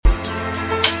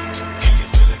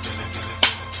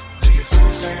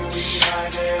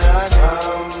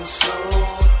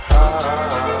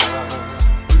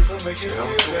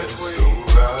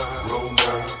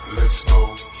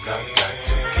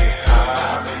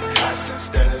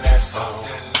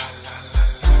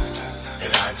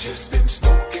Just been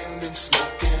smoking and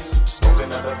smoking, smoking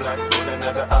another blunt, roll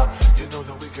another up. You know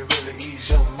that we can really ease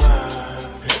your mind.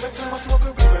 Every time I smoke a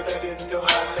river, that Indo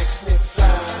high makes me fly.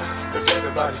 If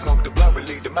everybody smoked the blunt,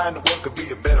 relieve the mind, the world could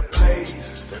be a better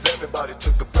place. If everybody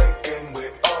took a break and we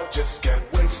all just got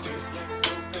wasted.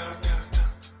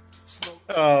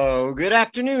 Oh, good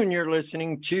afternoon. You're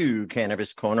listening to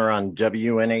Cannabis Corner on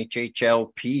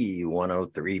WNHHLP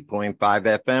 103.5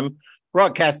 FM,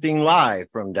 broadcasting live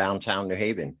from downtown New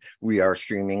Haven. We are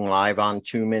streaming live on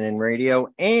TuneIn Radio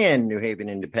and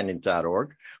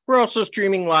NewHavenIndependent.org. We're also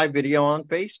streaming live video on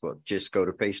Facebook. Just go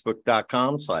to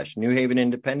facebook.com/New Haven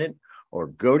Independent or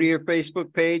go to your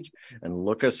Facebook page and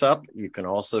look us up. You can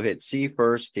also hit see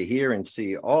first to hear and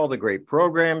see all the great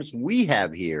programs we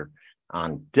have here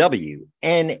on WNHHLP.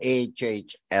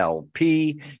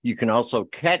 You can also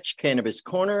catch Cannabis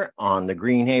Corner on the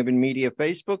Greenhaven Media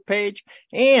Facebook page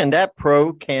and at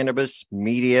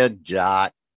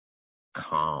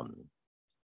procannabismedia.com.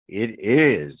 It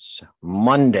is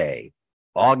Monday,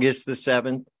 August the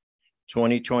 7th,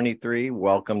 2023.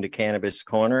 Welcome to Cannabis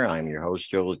Corner. I'm your host,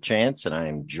 Joe LaChance, and I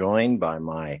am joined by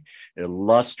my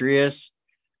illustrious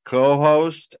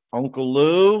co-host, Uncle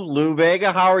Lou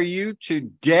Vega. How are you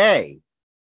today?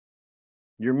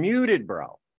 You're muted,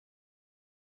 bro.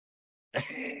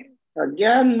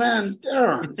 Again, man.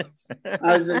 Darn.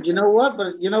 I said, you know what?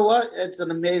 But you know what? It's an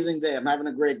amazing day. I'm having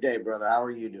a great day, brother. How are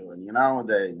you doing? You know,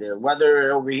 the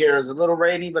weather over here is a little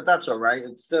rainy, but that's all right.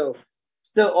 It's still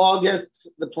August.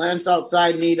 The plants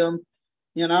outside need them.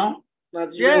 You know,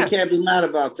 you can't be mad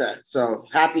about that. So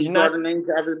happy gardening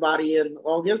to everybody in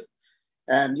August.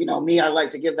 And, you know, me, I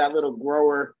like to give that little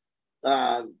grower,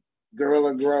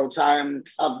 Guerrilla Grow time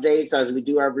updates as we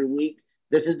do every week.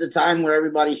 This is the time where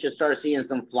everybody should start seeing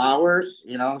some flowers,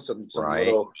 you know, some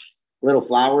right. little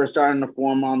flowers starting to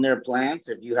form on their plants.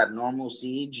 If you have normal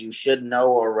seeds, you should know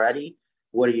already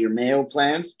what are your male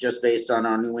plants, just based on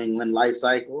our New England life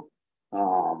cycle.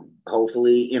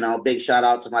 Hopefully, you know, big shout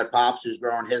out to my pops who's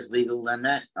growing his legal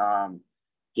limit.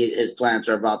 His plants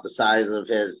are about the size of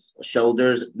his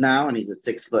shoulders now, and he's a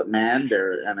 6-foot man.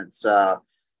 It's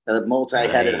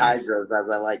multi-headed hydras, as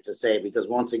I like to say, because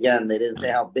once again, they didn't say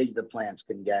how big the plants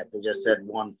can get. They just said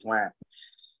one plant.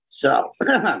 So,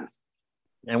 and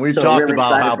we've talked really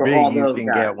about how big you can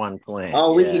guys. Get one plant.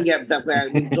 Oh, we can get that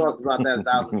plant. We've talked about that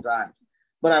 1,000 times.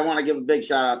 But I want to give a big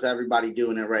shout out to everybody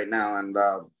doing it right now. And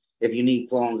if you need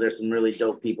clones, there's some really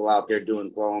dope people out there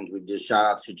doing clones. We just shout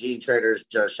out to G Traders,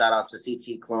 just shout out to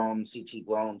CT Clones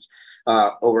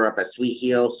over up at Sweet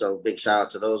Heel. So big shout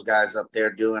out to those guys up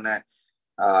there doing it.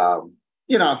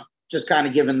 You know, just kind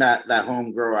of giving that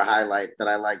home grower highlight that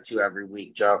I like to every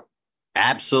week, Joe.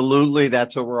 Absolutely.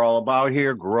 That's what we're all about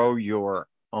here. Grow your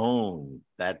own.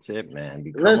 That's it, man.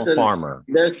 Become a farmer.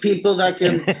 There's people that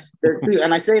can,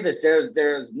 and I say this,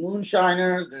 there's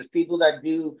moonshiners, there's people that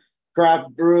do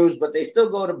craft brews, but they still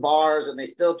go to bars and they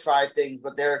still try things,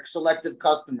 but they're selective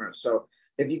customers. So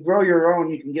if you grow your own,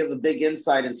 you can give a big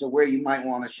insight into where you might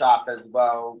want to shop as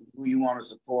well, who you want to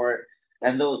support,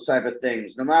 and those type of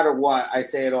things. No matter what, I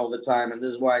say it all the time, and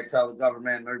this is why I tell the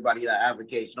government and everybody that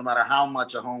advocates, no matter how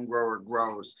much a home grower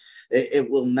grows, it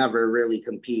will never really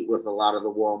compete with a lot of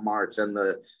the Walmarts and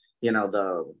the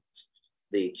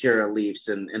Curaleafs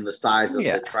and the size of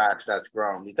the trash that's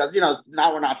grown. Because, you know,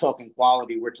 now we're not talking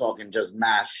quality, we're talking just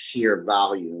mass sheer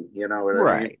value, you know what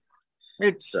I mean?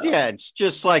 It's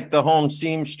just like the home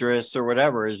seamstress or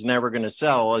whatever is never going to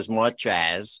sell as much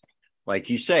as, like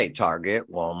you say, Target,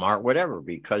 Walmart, whatever,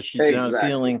 because she's not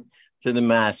appealing to the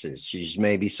masses. She's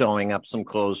maybe sewing up some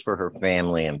clothes for her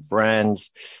family and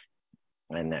friends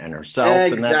and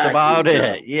herself, and that's about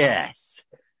it. Yes.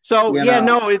 So,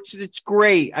 it's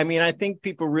great. I mean, I think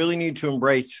people really need to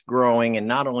embrace growing, and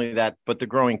not only that, but the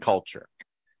growing culture.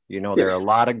 You know, there are a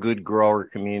lot of good grower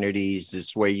communities.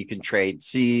 This way you can trade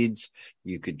seeds,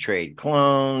 you could trade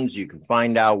clones, you can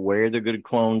find out where the good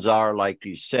clones are, like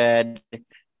you said.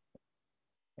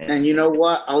 And you know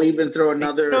what? I'll even throw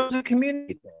another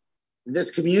community thing. This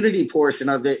community portion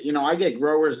of it. You know, I get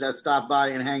growers that stop by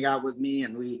and hang out with me,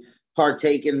 and we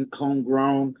partake in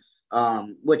homegrown,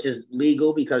 which is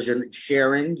legal because you're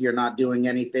sharing. You're not doing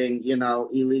anything, you know,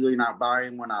 illegal. You're not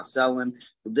buying. We're not selling.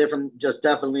 Just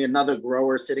definitely another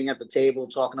grower sitting at the table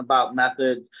talking about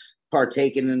methods,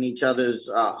 partaking in each other's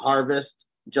harvest,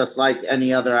 just like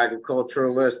any other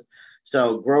agriculturalist.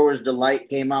 So Growers Delight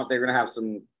came out. They're going to have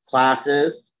some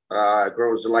classes.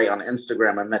 Growers Delight on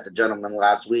Instagram. I met the gentleman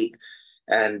last week,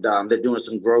 and they're doing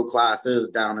some grow classes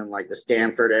down in like the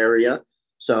Stanford area.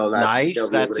 So that's nice.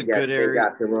 That's a good area. They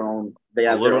got their own. They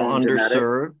have a little their own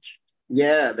underserved.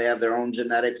 Yeah, they have their own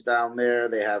genetics down there.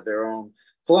 They have their own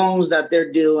clones that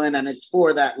they're doing, and it's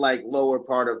for that like lower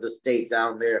part of the state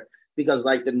down there, because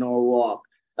like the Norwalk,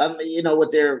 what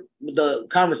the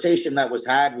conversation that was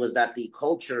had was that the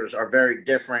cultures are very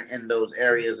different in those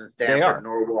areas in Stanford,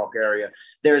 Norwalk area.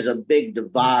 There's a big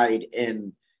divide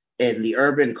in the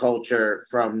urban culture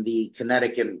from the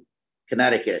Connecticut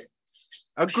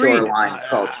Agreed. shoreline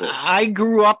culture. I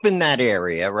grew up in that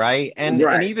area, right? And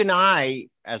even I,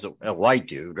 as a white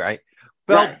dude, right,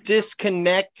 felt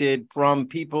disconnected from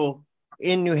people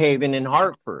in New Haven and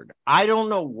Hartford. I don't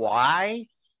know why.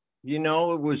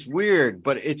 It was weird,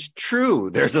 but it's true.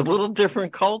 There's a little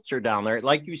different culture down there.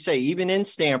 Like you say, even in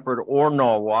Stanford or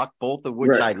Norwalk, both of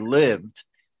which I lived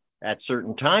at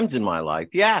certain times in my life.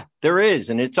 Yeah, there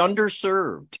is. And it's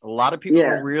underserved. A lot of people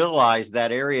don't realize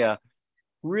that area.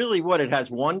 Really, it has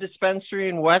one dispensary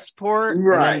in Westport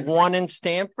and then one in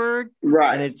Stanford.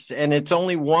 Right. And it's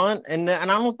only one. And I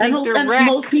don't think they're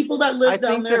most people that live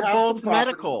down there they're both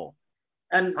medical.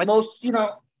 And most,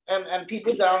 and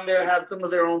people down there have some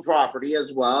of their own property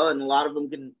as well, and a lot of them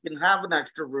can have an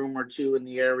extra room or two in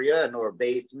the area, or a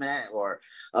basement, or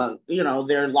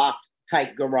their locked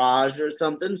tight garage or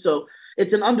something. So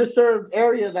it's an underserved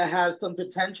area that has some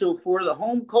potential for the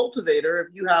home cultivator if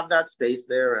you have that space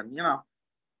there, and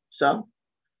so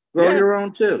grow your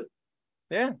own too.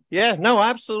 Yeah, no,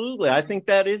 absolutely. I think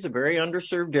that is a very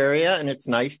underserved area, and it's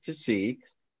nice to see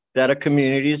that a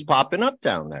community is popping up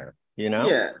down there.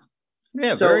 Yeah,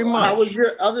 so very much.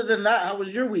 Other than that, how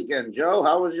was your weekend, Joe?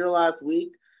 How was your last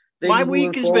week? My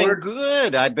week has been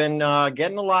good. I've been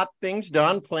getting a lot of things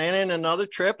done, planning another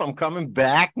trip. I'm coming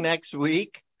back next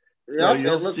week. So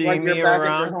you'll see me around. Back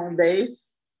at your home base.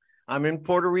 I'm in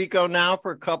Puerto Rico now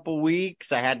for a couple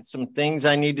weeks. I had some things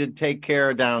I needed to take care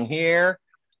of down here.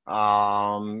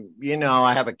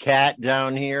 I have a cat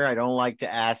down here. I don't like to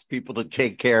ask people to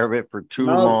take care of it for too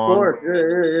long. Of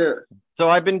course. Yeah. So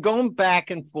I've been going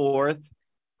back and forth,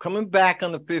 coming back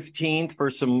on the 15th for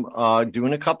some,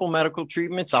 doing a couple medical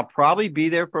treatments. I'll probably be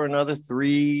there for another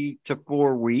 3 to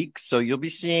 4 weeks. So you'll be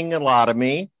seeing a lot of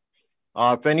me.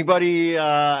 If anybody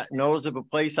knows of a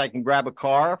place I can grab a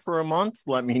car for a month,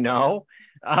 let me know.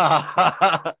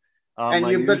 But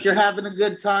you're having a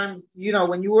good time.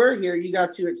 When you were here, you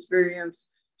got to experience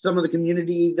some of the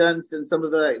community events and some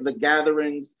of the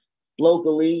gatherings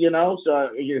locally,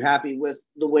 so you're happy with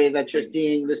the way that you're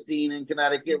seeing the scene in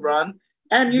Connecticut run.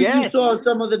 And you saw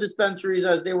some of the dispensaries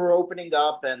as they were opening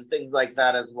up and things like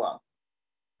that as well.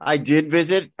 I did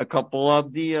visit a couple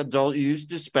of the adult use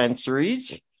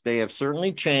dispensaries. They have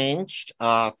certainly changed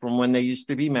from when they used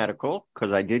to be medical,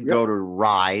 because I did go to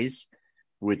Rise,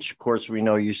 which, of course, we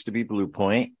know used to be Blue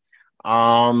Point.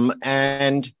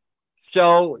 And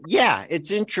so,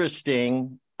 it's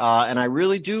interesting. And I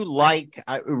really do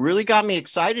it really got me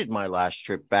excited my last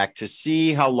trip back to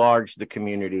see how large the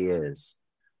community is.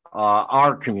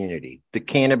 Our community, the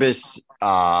cannabis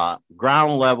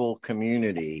ground level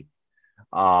community.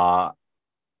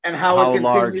 And how it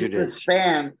continues to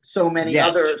expand so many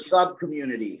other sub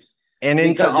communities. And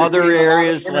into other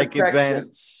areas like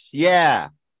events. Yeah.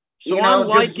 So I'm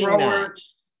liking that.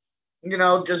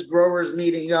 Just growers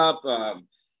meeting up,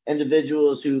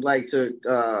 individuals who like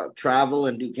to travel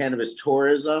and do cannabis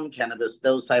tourism,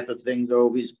 those type of things are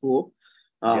always cool.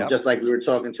 Just like we were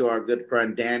talking to our good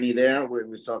friend Danny there, we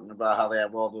were talking about how they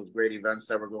have all those great events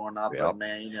that were going up in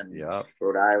Maine and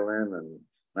Rhode Island and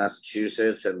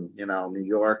Massachusetts and New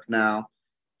York now.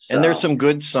 So. And there's some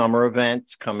good summer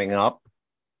events coming up.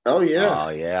 Oh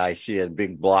yeah. I see a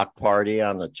big block party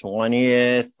on the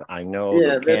 20th. I know.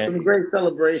 There's some great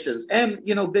celebrations. And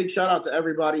big shout out to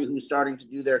everybody who's starting to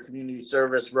do their community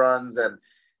service runs and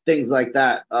things like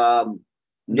that.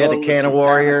 The Canna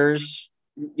Warriors.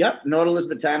 Yep, Nautilus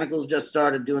Botanicals just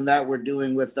started doing that. We're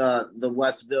doing with the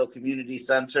Westville Community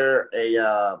Center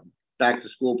a back to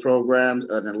school program,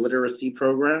 an illiteracy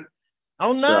program.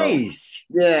 Oh, nice.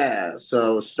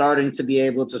 So starting to be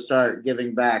able to start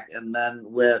giving back. And then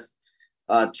with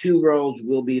Two Roads,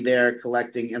 we'll be there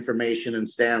collecting information in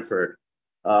Stanford.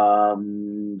 I'll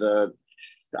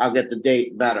get the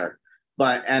date better.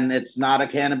 And it's not a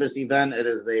cannabis event. It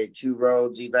is a Two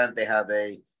Roads event. They have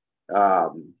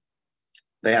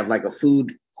like a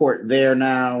food court there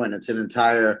now, and it's an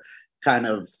entire kind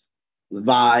of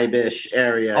vibe-ish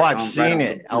area. Oh, I've seen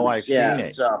it. I've seen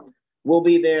it. So we'll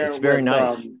be there. It's very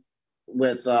nice.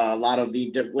 With a lot of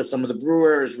with some of the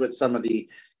brewers, with some of the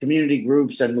community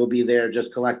groups, and we'll be there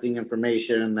just collecting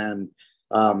information and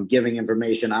giving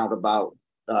information out about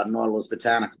Nautilus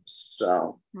Botanicals.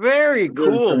 So very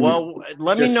cool. Well,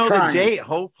 let me know the date.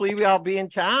 Hopefully, I'll be in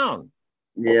town.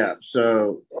 Yeah.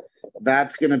 So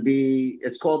that's going to be,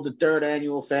 it's called the third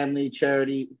annual Family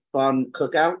Charity fun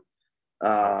cookout.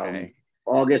 Okay.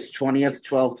 August 20th,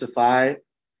 12 to 5.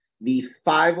 The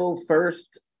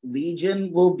 501st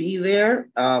Legion will be there.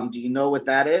 Do you know what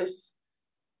that is?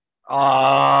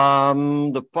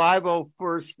 The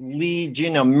 501st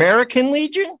Legion, American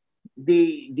Legion?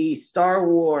 The Star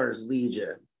Wars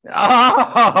Legion.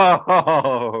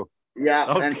 Oh, yeah.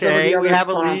 Okay, and some of the we have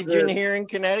sponsors, a Legion here in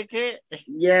Connecticut.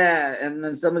 Yeah, and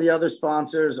then some of the other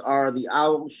sponsors are the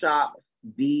Owl Shop,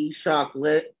 B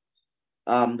Chocolate,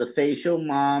 the Facial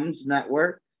Moms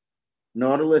Network,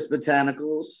 Nautilus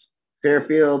Botanicals,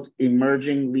 Fairfield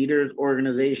Emerging Leaders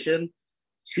Organization,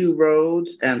 Two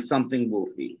Roads, and Something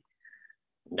Wolfie.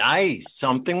 Nice.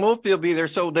 Something will be there.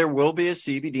 So there will be a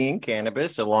CBD and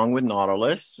cannabis along with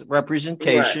Nautilus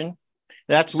representation.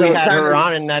 Right. We had her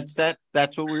on, and that's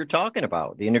what we were talking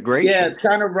about, the integration. Yeah, it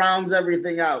kind of rounds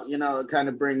everything out. You know, it kind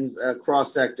of brings a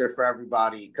cross sector for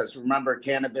everybody. Because remember,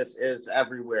 cannabis is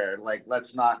everywhere. Like,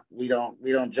 we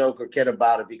don't joke or kid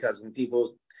about it, because when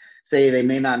people say they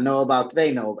may not know about,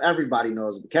 they know. Everybody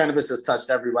knows. Cannabis has touched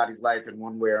everybody's life in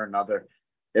one way or another.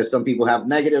 If some people have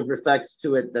negative effects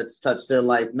to it that's touched their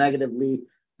life negatively,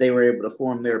 they were able to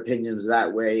form their opinions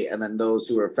that way. And then those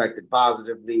who are affected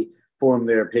positively form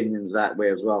their opinions that way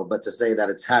as well. But to say that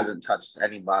it hasn't touched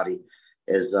anybody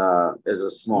is a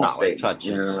small statement. It touches,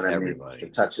 you know what everybody. I mean?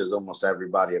 It touches almost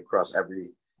everybody across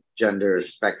every gender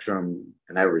spectrum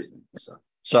and everything.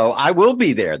 So I will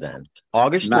be there then.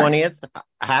 August 20th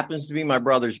happens to be my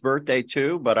brother's birthday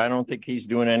too, but I don't think he's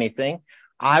doing anything.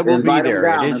 I will be there.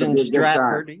 It is in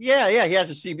Stratford. Yeah. He has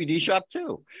a CBD shop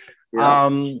too.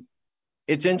 Yep.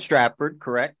 It's in Stratford,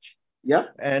 correct?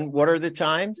 Yep. And what are the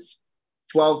times?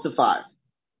 12 to 5.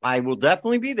 I will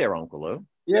definitely be there, Uncle Lou.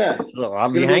 Yeah. So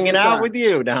I'll be hanging out with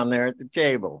you down there at the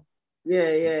table.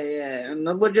 Yeah.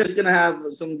 And we're just going to have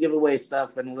some giveaway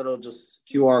stuff and a little just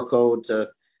QR code to,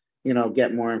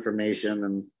 get more information,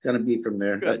 and going to be from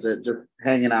there. Good. That's it. Just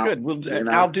hanging out. Good.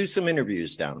 I'll do some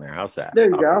interviews down there. How's that? There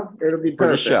you go. It'll be perfect. For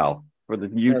the show, for the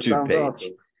YouTube page.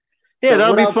 Awesome. Yeah,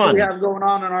 that'll be fun. What else do we have going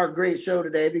on in our great show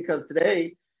today? Because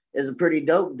today is a pretty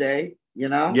dope day,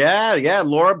 Yeah.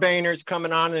 Laura Boehner's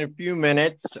coming on in a few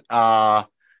minutes.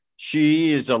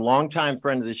 She is a longtime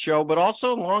friend of the show, but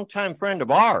also a longtime friend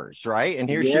of ours, right? And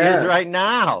here she is right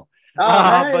now.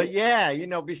 But yeah,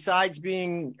 besides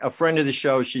being a friend of the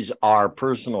show, she's our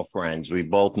personal friends. We've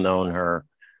both known her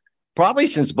probably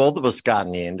since both of us got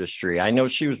in the industry. I know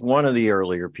she was one of the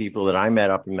earlier people that I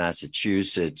met up in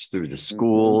Massachusetts through the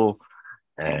school,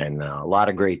 and a lot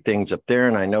of great things up there.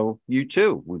 And I know you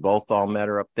too. We both all met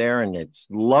her up there, and it's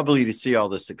lovely to see all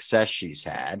the success she's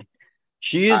had.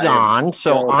 She is on,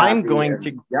 so I'm going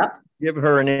to give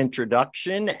her an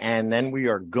introduction, and then we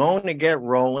are going to get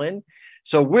rolling.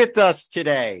 So with us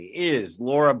today is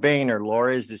Laura Boehner.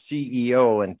 Laura is the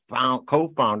CEO and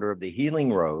co-founder of the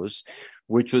Healing Rose,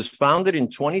 which was founded in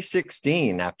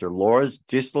 2016 after Laura's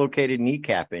dislocated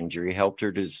kneecap injury helped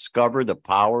her to discover the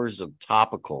powers of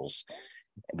topicals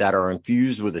that are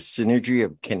infused with a synergy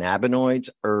of cannabinoids,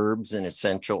 herbs, and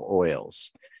essential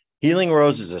oils. Healing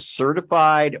Rose is a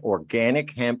certified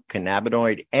organic hemp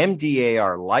cannabinoid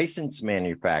MDAR licensed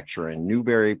manufacturer in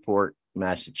Newburyport,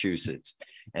 Massachusetts.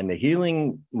 And the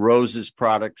Healing Rose's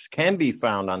products can be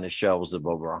found on the shelves of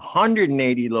over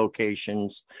 180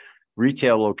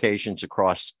 retail locations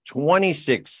across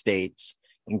 26 states,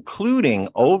 including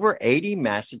over 80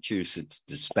 Massachusetts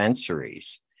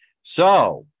dispensaries.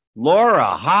 So,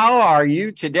 Laura, how are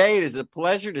you today? It is a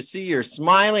pleasure to see your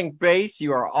smiling face.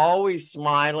 You are always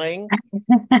smiling.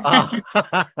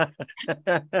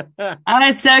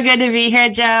 It's so good to be here,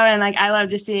 Joe. And I love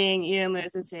just seeing you and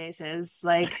Lewis's faces.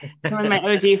 Some of my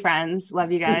OG friends.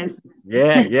 Love you guys.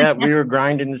 Yeah. We were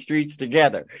grinding the streets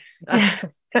together.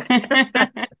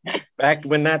 Back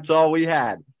when that's all we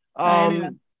had.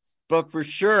 But for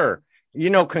sure.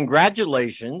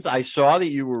 Congratulations. I saw that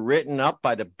you were written up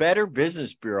by the Better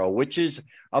Business Bureau, which is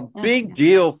a big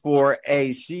deal for a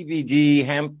CBD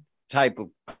hemp type of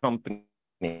company.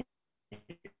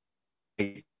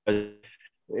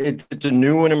 It's a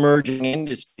new and emerging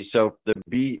industry. So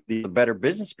the Better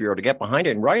Business Bureau to get behind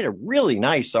it and write a really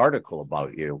nice article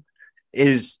about you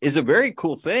is a very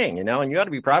cool thing, and you ought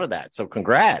to be proud of that. So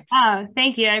congrats. Oh,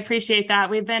 thank you. I appreciate that.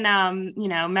 We've been,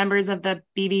 members of the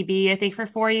BBB, I think, for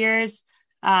 4 years.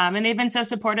 And they've been so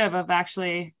supportive of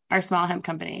actually our small hemp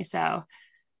company. So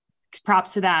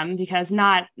props to them, because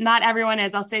not everyone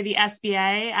is. I'll say the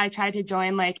SBA, I tried to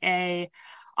join a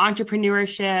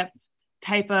entrepreneurship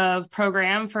type of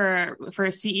program for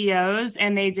CEOs,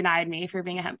 and they denied me for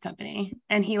being a hemp company.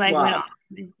 And he went on.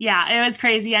 Yeah, it was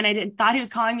crazy. And I thought he was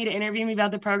calling me to interview me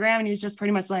about the program. And he was just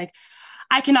pretty much like,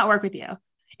 I cannot work with you.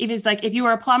 if you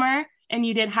were a plumber and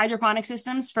you did hydroponic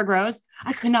systems for grows,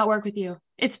 I could not work with you.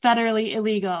 It's federally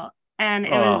illegal. And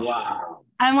it was, wow.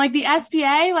 I'm like, the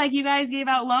SBA, like, you guys gave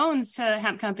out loans to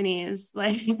hemp companies.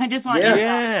 Like, I just want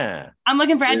I'm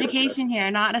looking for education here,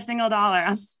 not a single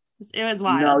dollar. It was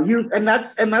wild. No, and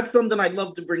that's something I'd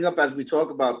love to bring up as we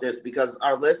talk about this, because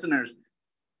our listeners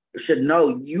should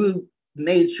know you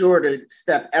made sure to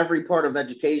step every part of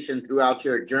education throughout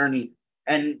your journey.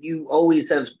 And you always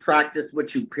have practiced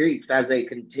what you preached as a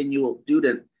continual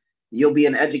student. You'll be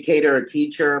an educator, a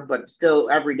teacher, but still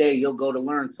every day you'll go to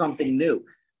learn something new.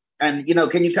 And,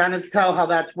 can you kind of tell how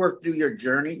that's worked through your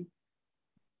journey?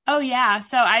 Oh, yeah.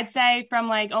 So I'd say from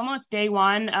like almost day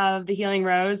one of the Healing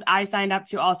Rose, I signed up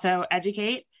to also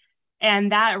educate.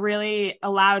 And that really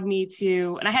allowed me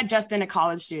to, and I had just been a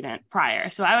college student prior,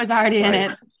 so I was already in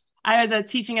it. I was a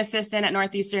teaching assistant at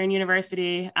Northeastern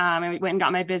University. I went and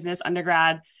got my business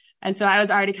undergrad. And so I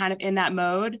was already kind of in that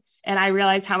mode. And I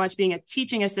realized how much being a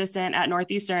teaching assistant at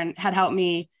Northeastern had helped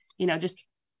me, just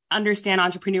understand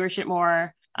entrepreneurship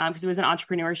more, because it was an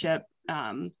entrepreneurship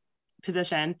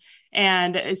position.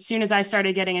 And as soon as I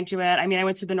started getting into it, I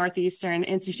went to the Northeastern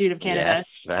Institute of Cannabis.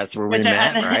 Yes, that's where we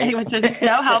met, right? Which was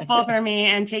so helpful for me,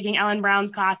 and taking Ellen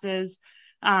Brown's classes.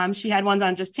 She had ones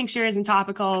on just tinctures and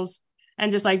topicals,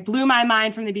 and just like blew my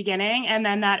mind from the beginning. And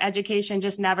then that education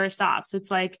just never stops. It's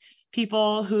like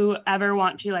people who ever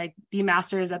want to like be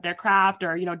masters at their craft,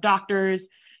 or, doctors,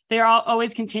 they're all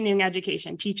always continuing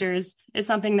education. Teachers is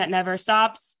something that never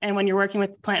stops. And when you're working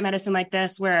with plant medicine like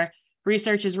this, where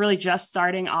research is really just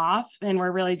starting off, and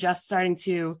we're really just starting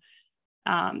to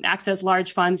access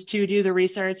large funds to do the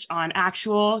research on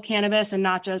actual cannabis, and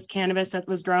not just cannabis that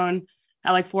was grown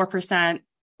at like 4%.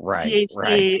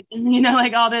 THC,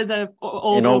 like all the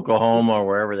old in Oklahoma or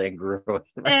wherever they grew it.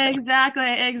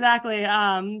 Exactly.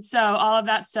 So all of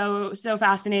that's so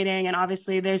fascinating. And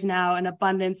obviously there's now an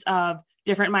abundance of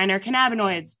different minor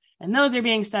cannabinoids, and those are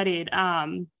being studied.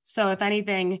 So if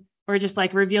anything, we're just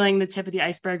like revealing the tip of the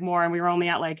iceberg more, and we were only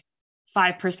at like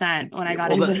 5% when I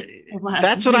got into it.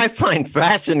 That's what I find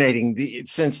fascinating.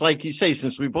 Since, like you say,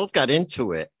 since we both got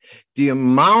into it, the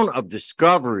amount of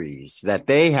discoveries that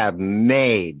they have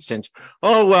made since,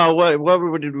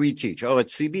 what did we teach? Oh,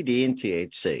 it's CBD and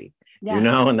THC. Yeah.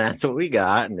 And that's what we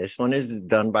got. And this one is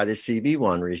done by the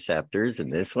CB1 receptors,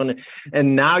 and this one,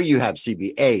 and now you have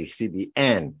CBA,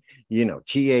 CBN,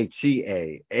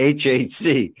 THCA,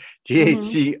 HHC,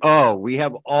 THCO. Mm-hmm. We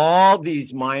have all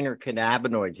these minor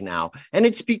cannabinoids now. And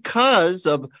it's because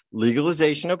of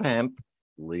legalization of hemp,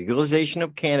 legalization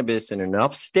of cannabis in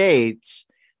enough states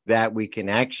that we can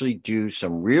actually do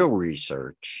some real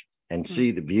research and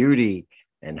see the beauty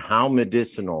and how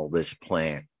medicinal this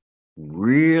plant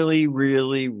really,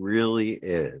 really, really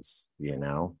is,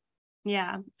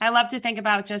 Yeah. I love to think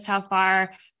about just how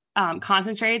far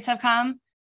concentrates have come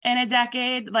in a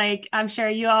decade. Like, I'm sure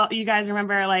you guys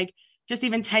remember, like, just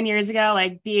even 10 years ago,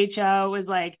 like BHO was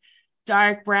like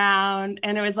dark brown,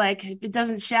 and it was like, it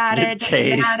doesn't shatter. It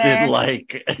tasted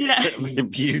like the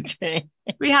butane.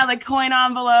 We had like coin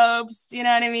envelopes, you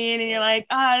know what I mean? And you're like,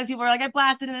 people were like, I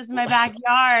blasted this in my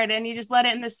backyard, and you just let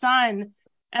it in the sun.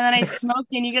 And then I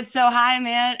smoked it, and you get so high,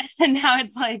 man. And now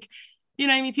it's like,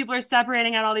 people are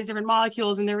separating out all these different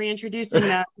molecules, and they're reintroducing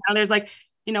them. Now there's like,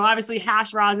 obviously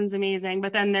hash rosin's amazing,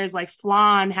 but then there's like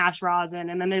flan hash rosin,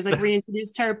 and then there's like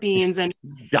reintroduced terpenes and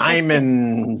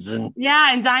diamonds. And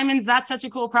diamonds. That's such a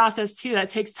cool process too. That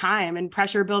takes time and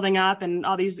pressure building up and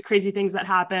all these crazy things that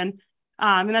happen.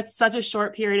 And that's such a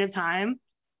short period of time.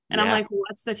 And I'm like,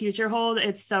 what's the future hold?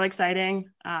 It's so exciting.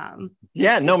 I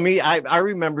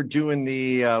remember doing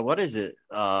the,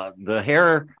 the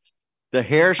hair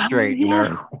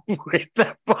straightener with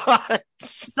the butts.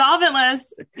 Solventless,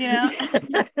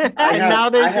 And now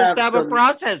they just have a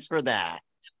process for that.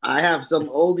 I have some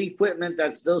old equipment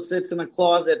that still sits in a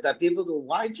closet that people go,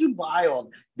 why'd you buy all?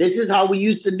 This is how we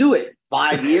used to do it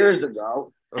 5 years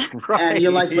ago. Right. And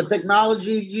you're like, but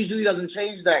technology usually doesn't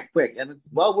change that quick. And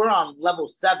we're on level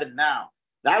 7 now.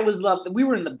 That was we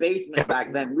were in the basement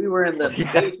back then. We were in the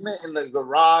basement, in the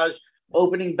garage,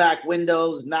 opening back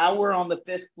windows. Now we're on the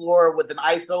 5th floor with an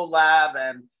ISO lab,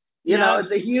 and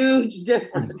it's a huge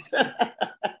difference.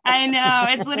 I know.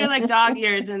 It's literally like dog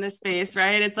years in this space,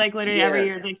 right? It's like literally every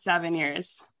year, like 7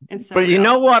 years. It's so but you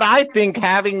know what? I think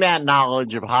having that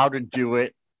knowledge of how to do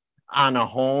it on a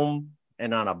home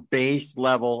and on a base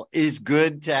level is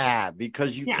good to have,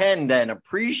 because you can then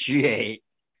appreciate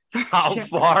how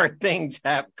far things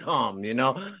have come.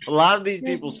 A lot of these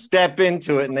people step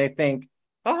into it and they think,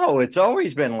 oh, it's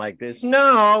always been like this.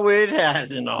 No, it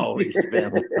hasn't always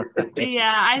been.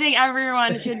 Yeah, I think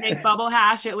everyone should make bubble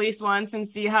hash at least once and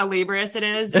see how laborious it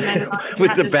is. And then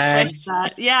with the bags.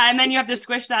 Yeah, and then you have to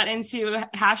squish that into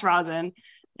hash rosin.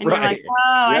 And right. You're like, oh,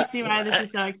 I see why this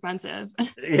is so expensive.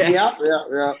 Yeah.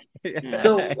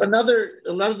 So another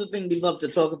thing we love to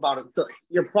talk about is, so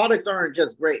your products aren't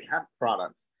just great hemp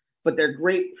products, but they're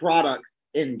great products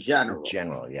in general.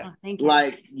 Yeah. Oh, thank you.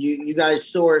 Like you guys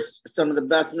source some of the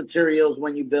best materials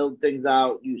when you build things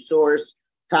out. You source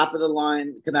top of the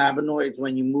line cannabinoids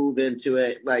when you move into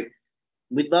it. Like,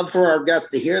 we'd love for our guests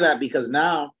to hear that, because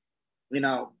now,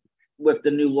 with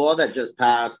the new law that just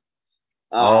passed.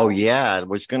 I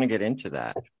was going to get into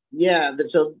that. Yeah.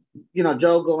 So,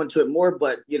 Joe, go into it more,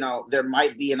 but, there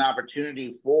might be an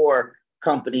opportunity for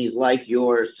companies like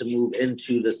yours to move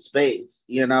into the space,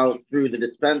 through the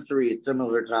dispensary,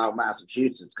 similar to how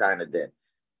Massachusetts kind of did.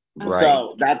 Right.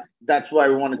 So that's why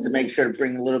we wanted to make sure to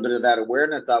bring a little bit of that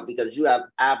awareness out, because you have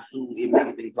absolutely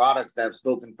amazing products that have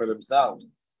spoken for themselves.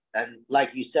 And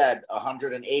like you said,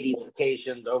 180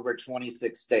 locations over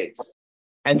 26 states.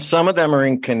 And some of them are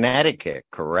in Connecticut,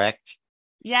 correct?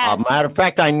 Yes. Matter of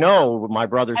fact, I know my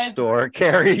brother's store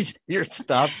carries your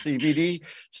stuff, CBD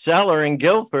seller in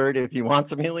Guilford. If you want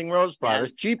some Healing Rose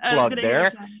products, cheap plug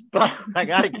there. But I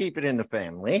got to keep it in the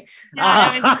family. Yeah, I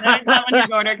always love when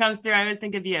your order comes through. I always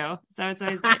think of you, so it's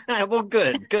always good. Well,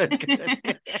 good.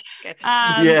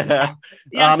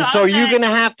 So you're going to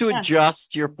have to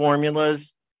adjust your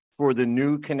formulas for the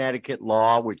new Connecticut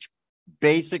law, which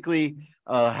basically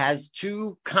has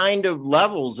two kind of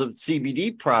levels of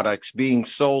CBD products being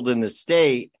sold in the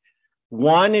state.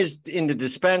 One is in the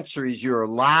dispensaries. You're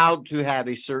allowed to have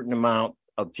a certain amount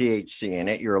of THC in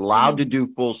it. You're allowed to do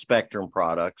full spectrum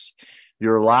products.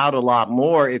 You're allowed a lot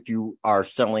more if you are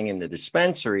selling in the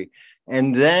dispensary.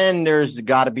 And then there's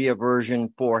got to be a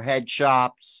version for head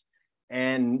shops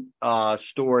and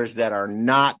stores that are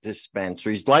not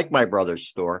dispensaries, like my brother's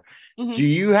store. Do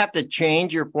you have to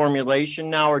change your formulation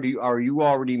now, or are you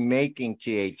already making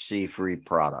THC-free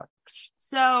products?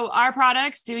 So our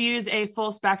products do use a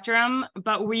full spectrum,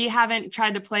 but we haven't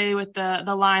tried to play with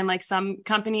the line like some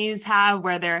companies have,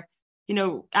 where they're,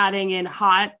 adding in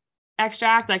hot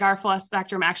extract. Like our full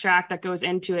spectrum extract that goes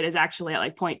into it is actually at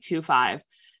like 0.25.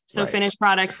 So finished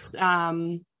products,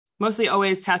 mostly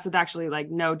always test with actually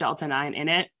like no Delta-9 in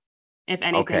it. If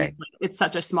anything, it's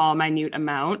such a small, minute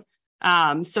amount.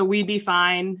 So we'd be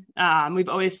fine. We've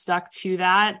always stuck to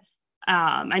that.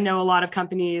 I know a lot of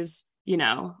companies,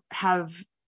 have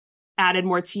added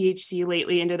more THC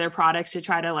lately into their products to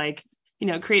try to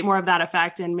create more of that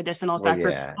effect and medicinal effect.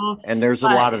 For people. And there's a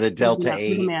lot of the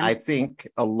Delta-8. I think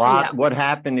a lot, what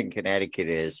happened in Connecticut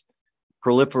is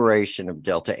proliferation of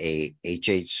Delta-8,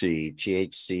 HHC,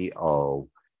 THCO,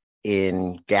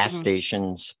 in gas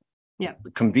stations,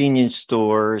 convenience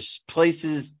stores,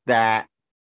 places that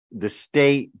the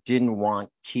state didn't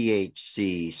want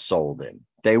THC sold in.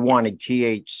 They wanted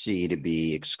THC to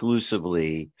be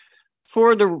exclusively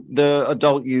for the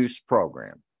adult use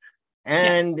program.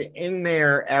 And in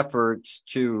their efforts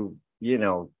to,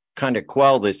 kind of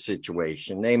quell this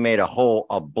situation, they made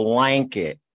a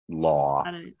blanket law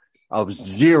of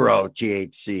zero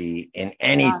THC in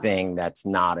anything that's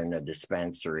not in a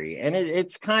dispensary. And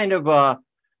it's kind of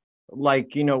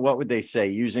what would they say?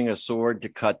 Using a sword to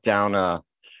cut down a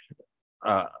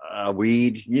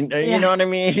weed. You know what I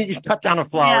mean? You cut down a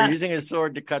flower, using a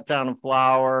sword to cut down a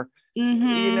flower.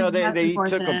 They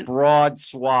took a broad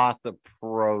swath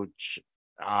approach.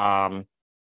 I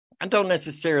don't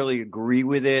necessarily agree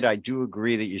with it. I do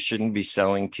agree that you shouldn't be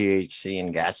selling THC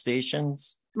in gas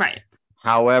stations. Right.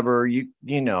 However,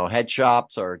 head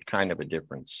shops are kind of a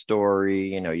different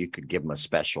story. You could give them a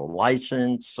special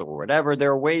license or whatever.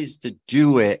 There are ways to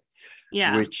do it,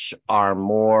 which are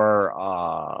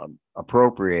more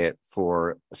appropriate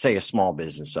for, say, a small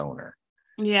business owner.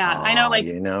 Yeah, I know,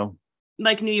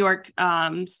 like New York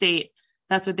State,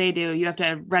 that's what they do. You have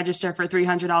to register for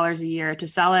 $300 a year to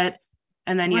sell it,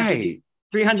 and then you have to do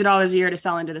 $300 a year to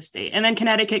sell into the state. And then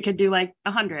Connecticut could do like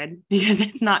 $100 because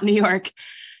it's not New York.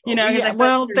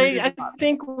 I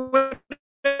think you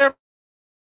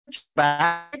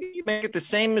make it the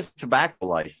same as tobacco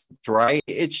license, right?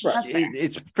 It's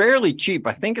fairly cheap.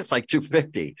 I think it's like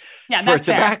 $250 for a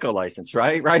tobacco license,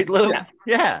 right, Lou?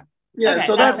 Yeah. Okay,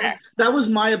 so that was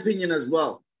my opinion as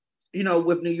well.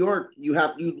 With New York, you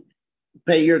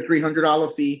pay your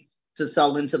 $300 fee to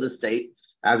sell into the state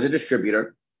as a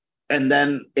distributor, and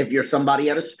then if you're somebody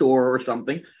at a store or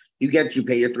something, you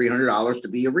pay your $300 to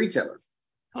be a retailer.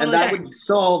 And that would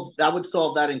solve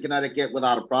that in Connecticut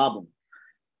without a problem.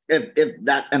 if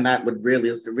that, and that would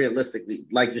really realistically,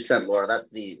 like you said, Laura,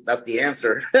 that's the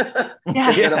answer. Yeah.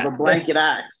 Instead of a blanket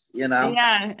axe,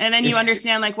 Yeah. And then you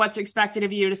understand like what's expected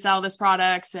of you to sell this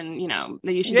products, and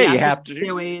that you should be you have to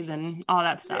stairways and all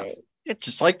that stuff. It's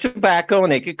just like tobacco,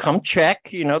 and they could come check,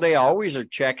 they always are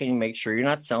checking, make sure you're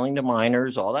not selling to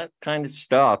minors, all that kind of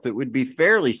stuff. It would be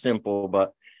fairly simple,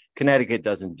 but Connecticut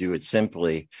doesn't do it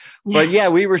simply. But yeah,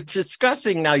 we were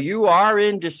discussing, now you are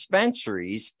in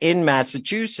dispensaries in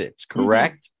Massachusetts,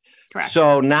 correct? Mm-hmm. Correct.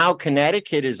 So now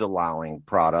Connecticut is allowing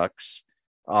products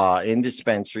in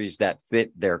dispensaries that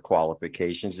fit their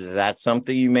qualifications. Is that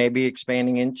something you may be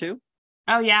expanding into?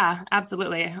 Oh yeah,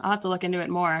 absolutely. I'll have to look into it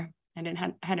more.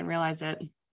 I hadn't realized it.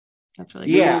 That's really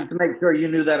good. Yeah, to make sure you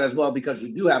knew that as well, because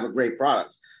you do have a great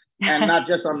product. And not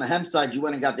just on the hemp side, you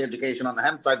went and got the education on the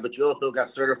hemp side, but you also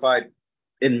got certified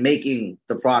in making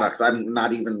the products. I'm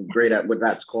not even great at what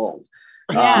that's called.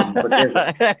 Yeah.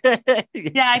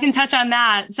 Yeah, I can touch on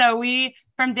that. So we,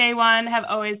 from day one, have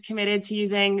always committed to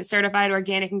using certified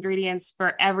organic ingredients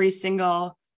for every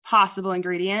single possible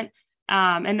ingredient.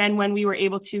 And then when we were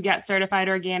able to get certified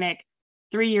organic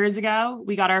 3 years ago,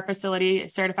 we got our facility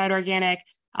certified organic.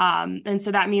 And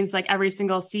so that means like every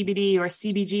single CBD or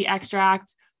CBG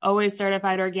extract, always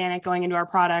certified organic going into our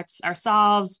products. Our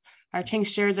solves, our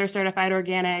tinctures are certified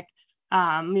organic. We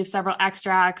have several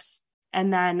extracts.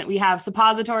 And then we have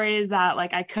suppositories that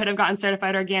like I could have gotten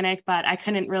certified organic, but I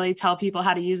couldn't really tell people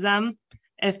how to use them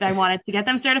if I wanted to get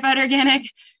them certified organic,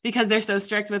 because they're so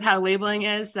strict with how labeling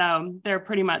is. So they're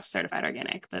pretty much certified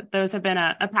organic. But those have been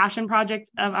a passion project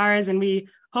of ours. And we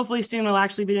hopefully soon will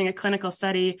actually be doing a clinical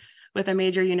study with a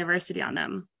major university on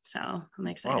them. So I'm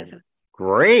excited for that.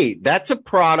 Great. That's a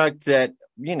product that,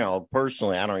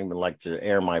 personally, I don't even like to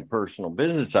air my personal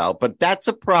business out, but that's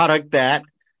a product that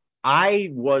I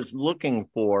was looking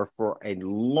for a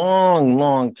long,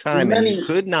 long time and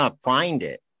could not find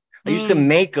it. I used to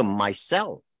make them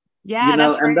myself. Yeah,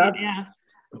 that's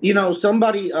right.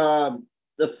 Somebody,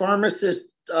 the pharmacist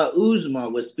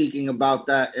Uzma was speaking about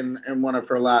that in one of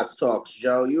her last talks.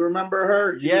 Joe, you remember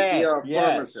her? Yes.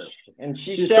 Pharmacist. And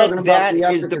she said that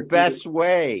is the best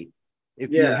way.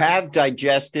 If you have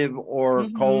digestive or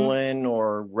colon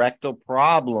or rectal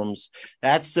problems,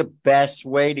 that's the best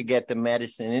way to get the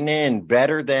medicine in,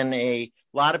 better than a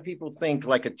lot of people think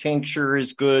like a tincture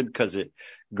is good because it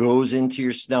goes into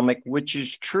your stomach, which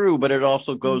is true, but it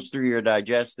also goes through your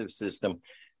digestive system.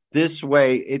 This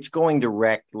way, it's going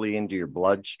directly into your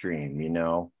bloodstream,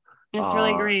 It's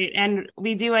really great. And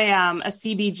we do a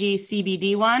CBG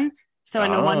CBD one. So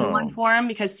in a 1-to-1 form,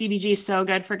 because CBG is so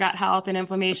good for gut health and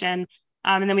inflammation.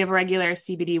 And then we have a regular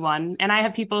CBD one. And I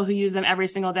have people who use them every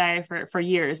single day for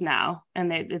years now.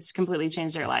 And it's completely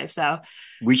changed their life. So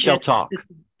we shall talk.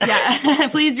 Yeah,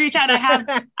 please reach out.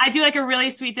 I do like a really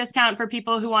sweet discount for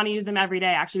people who want to use them every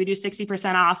day. Actually, we do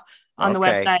 60% off on the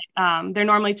website. They're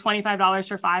normally $25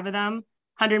 for 5 of them,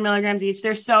 100 milligrams each.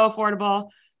 They're so affordable,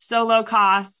 so low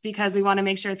cost, because we want to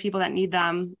make sure the people that need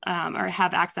them or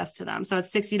have access to them. So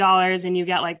it's $60 and you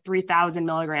get like 3,000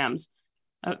 milligrams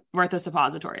worth of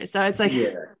suppositories. So it's like,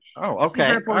 oh,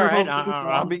 okay. All right.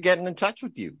 I'll be getting in touch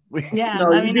with you. Yeah.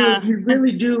 No, you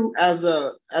really do. As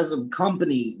a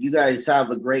company, you guys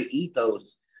have a great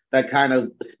ethos that kind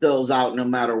of spills out no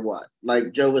matter what.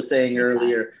 Like Joe was saying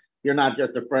earlier, you're not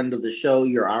just a friend of the show,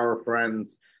 you're our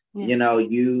friends. You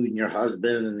and your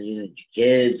husband and your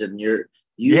kids and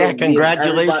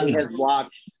congratulations. Everybody has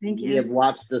watched. We have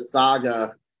watched the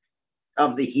saga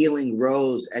of the Healing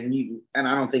Rose, and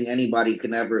I don't think anybody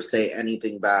can ever say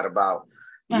anything bad about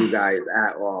you guys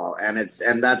at all. And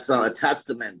that's a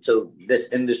testament to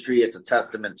this industry. It's a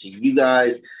testament to you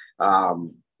guys.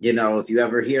 If you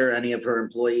ever hear any of her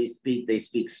employees speak, they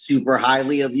speak super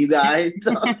highly of you guys.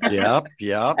 Yep.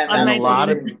 And a lot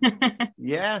of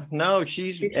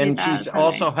she's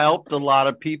also helped a lot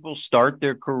of people start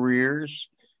their careers.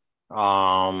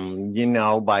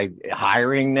 By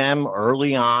hiring them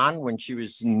early on when she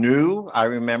was new. I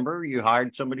remember you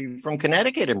hired somebody from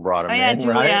Connecticut and brought them in,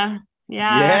 Julia. right?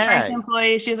 Yeah. First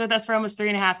employee. She was with us for almost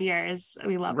 3.5 years.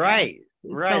 We love her. Right.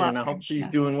 And I hope she's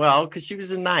doing well, because she was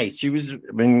she was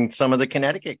in some of the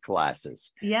Connecticut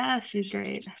classes. Yeah, she's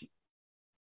great.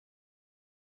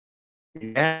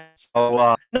 Yeah.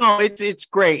 So no, it's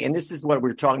great. And this is what we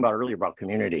were talking about earlier about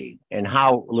community and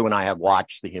how Lou and I have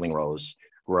watched the Healing Rose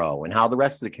grow and how the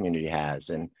rest of the community has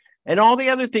and all the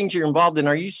other things you're involved in.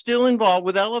 Are you still involved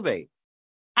with Elevate?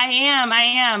 I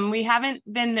am. We haven't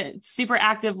been super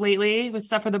active lately with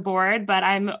stuff for the board, but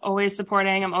I'm always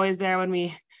supporting. I'm always there when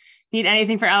we need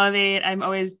anything for Elevate. I'm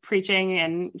always preaching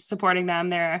and supporting them.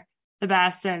 They're the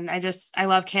best. And I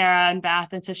love Kara and Beth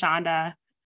and Tashonda.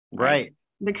 Right.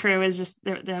 The crew is just,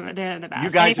 they're the best.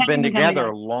 You guys have been together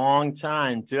a long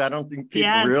time too. I don't think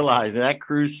people realize that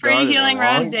crew started Healing a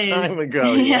long Rose days. time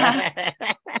ago. Yeah.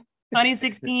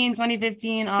 2016,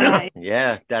 2015, all that.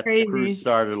 Yeah, that Crazy. Crew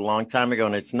started a long time ago.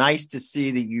 And it's nice to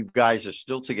see that you guys are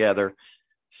still together,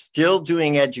 still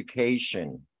doing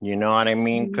education. You know what I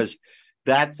mean? Because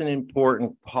that's an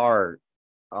important part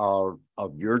of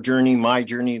your journey, my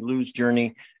journey, Lou's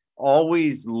journey,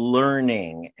 always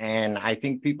learning. And I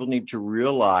think people need to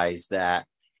realize that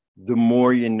the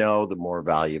more you know, the more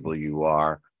valuable you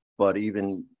are. But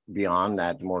even beyond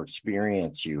that, the more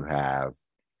experience you have,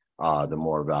 the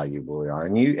more valuable you are.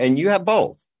 And you have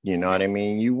both, you know what I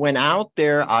mean? You went out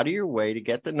there out of your way to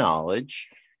get the knowledge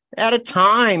at a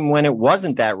time when it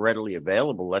wasn't that readily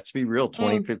available. Let's be real,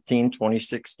 2015,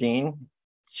 2016.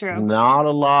 It's true. Not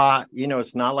a lot, you know,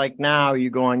 it's not like now you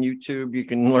go on YouTube, you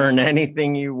can learn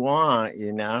anything you want,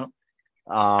 you know?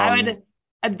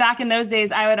 Back in those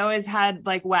days, I would always head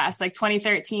like west, like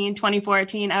 2013,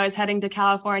 2014. I was heading to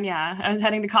California. I was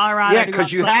heading to Colorado. Yeah,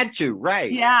 because you had to,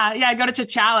 right? Yeah. I'd go to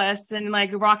Chalice and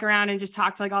like walk around and just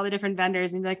talk to like all the different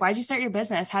vendors and be like, why'd you start your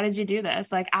business? How did you do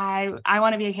this? Like, I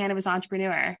want to be a cannabis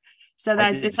entrepreneur. So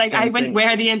that it's like I went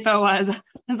where the info was. I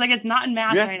was like, it's not in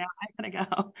Mass right now. I gotta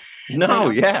go.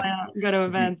 No, so go to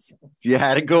events. You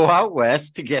had to go out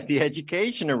west to get the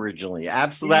education originally.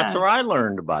 Absolutely, that's where I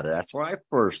learned about it. That's where I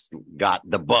first got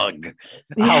the bug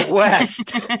out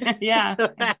west. Yeah.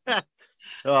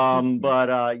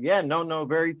 No,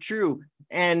 very true.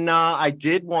 And I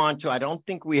did want to, I don't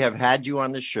think we have had you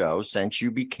on the show since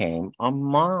you became a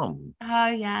mom. Oh,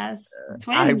 yes.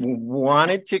 Twins. I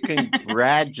wanted to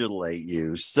congratulate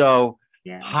you. So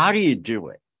how do you do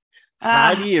it?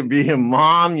 How do you be a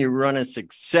mom? You run a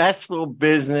successful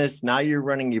business. Now you're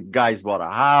running, you guys bought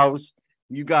a house.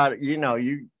 You got, you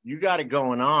got it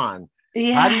going on.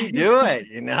 Yeah. How do you do it?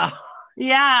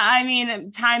 Yeah, I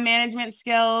mean, time management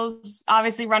skills,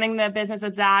 obviously running the business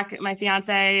with Zach, my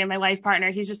fiance and my life partner.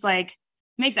 He's just like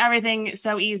makes everything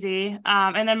so easy.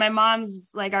 And then my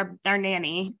mom's like our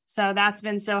nanny. So that's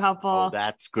been so helpful. Oh,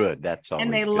 that's good. That's always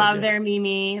And they good, love their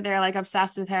Mimi. They're like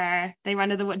obsessed with her. They run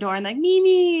to the door and like,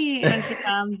 Mimi, when she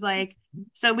comes, like,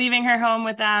 so leaving her home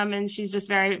with them. And she's just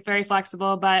very, very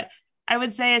flexible. But I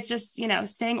would say it's just,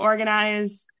 staying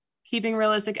organized, keeping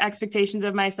realistic expectations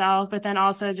of myself, but then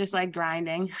also just like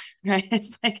grinding, right?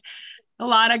 It's like a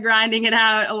lot of grinding it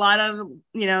out, a lot of,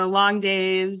 long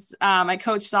days. I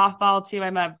coach softball too.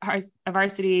 I'm a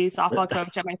varsity softball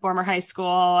coach at my former high school.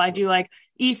 I do like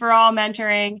E for All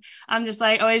mentoring. I'm just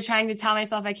like always trying to tell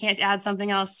myself I can't add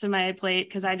something else to my plate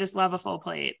because I just love a full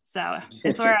plate. So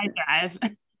it's where I thrive.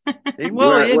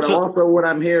 What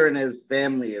I'm hearing is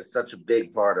family is such a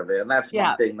big part of it. And that's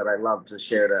one thing that I love to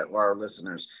share to our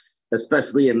listeners,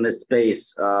 especially in this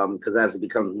space, because as it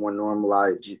becomes more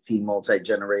normalized, you see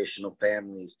multi-generational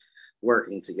families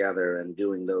working together and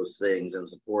doing those things and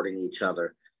supporting each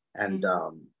other. And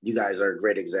you guys are a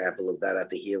great example of that at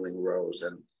the Healing Rose.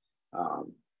 And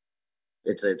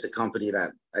it's a company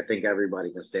that I think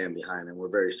everybody can stand behind, and we're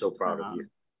very so proud of you.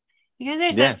 You guys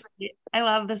are so sweet. I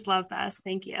love this love fest.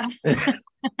 Thank you.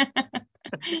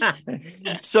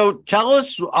 So tell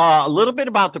us a little bit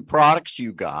about the products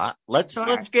you got.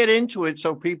 Let's get into it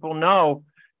so people know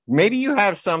maybe you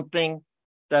have something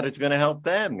that is going to help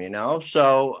them,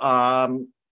 So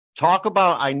talk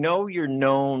about, I know you're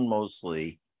known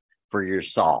mostly for your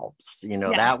salves.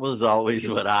 That was always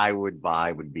what I would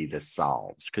buy would be the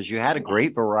salves because you had a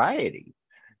great variety.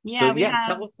 Tell us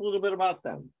a little bit about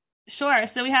them. Sure.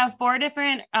 So we have 4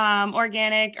 different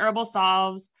organic herbal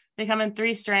salves. They come in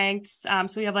 3 strengths.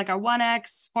 So we have like our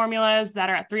 1X formulas that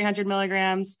are at 300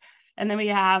 milligrams. And then we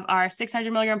have our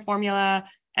 600 milligram formula.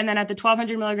 And then at the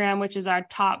 1200 milligram, which is our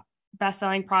top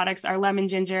best-selling products, our lemon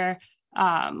ginger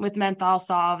with menthol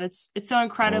solve. It's so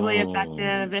incredibly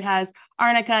effective. It has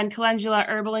arnica and calendula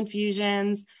herbal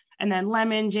infusions, and then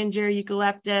lemon, ginger,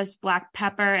 eucalyptus, black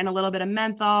pepper, and a little bit of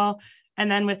menthol. And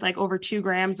then with like over 2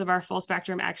 grams of our full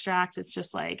spectrum extract, it's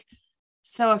just like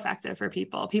so effective for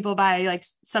people. People buy like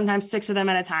sometimes 6 of them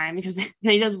at a time because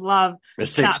they just love a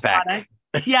 6-pack.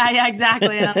 Yeah,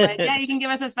 exactly. And I'm like, you can give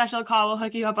us a special call. We'll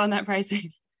hook you up on that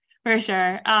pricing for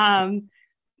sure.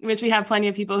 Which we have plenty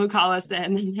of people who call us in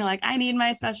and they're like, I need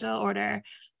my special order.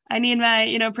 I need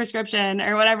my, prescription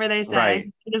or whatever they say.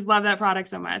 Right. I just love that product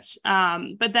so much.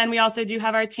 But then we also do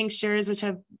have our tinctures, which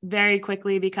have very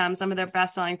quickly become some of their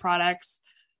best-selling products.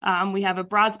 We have a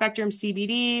broad spectrum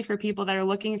CBD for people that are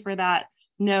looking for that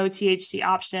no THC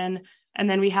option. And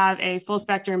then we have a full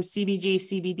spectrum CBG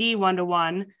CBD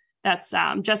 1-to-1 that's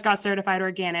just got certified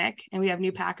organic, and we have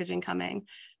new packaging coming.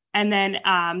 And then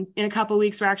in a couple of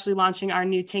weeks, we're actually launching our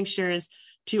new tinctures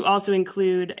to also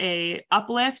include a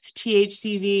uplift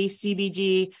THCV,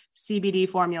 CBG, CBD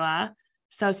formula.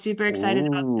 So super excited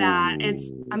about that.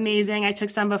 It's amazing. I took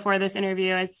some before this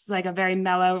interview. It's like a very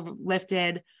mellow,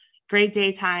 lifted, great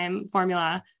daytime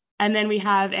formula. And then we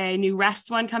have a new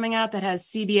rest one coming out that has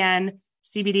CBN,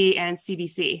 CBD, and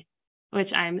CBC,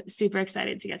 which I'm super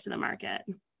excited to get to the market.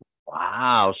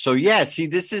 Wow. So yeah, see,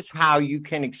 this is how you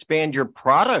can expand your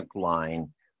product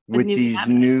line with these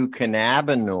new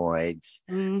cannabinoids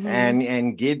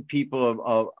and give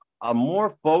people a more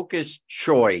focused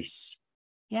choice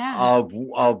of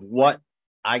what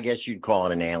I guess you'd call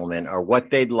it an ailment or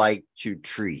what they'd like to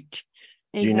treat.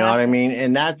 Do you know what I mean?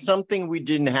 And that's something we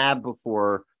didn't have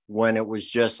before when it was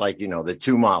just like, the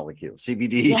two molecules,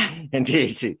 CBD and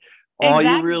THC. All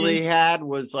you really had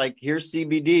was like, here's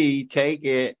CBD, take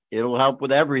it. It'll help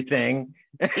with everything.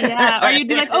 Or you'd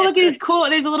be like, oh, look, it's cool.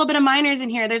 There's a little bit of minors in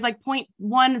here. There's like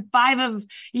 0.15 of,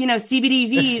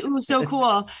 CBDV. Ooh, so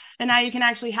cool. And now you can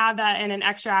actually have that in an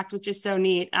extract, which is so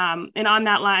neat. And on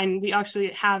that line, we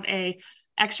actually have a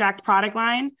extract product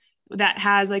line that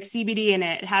has like CBD in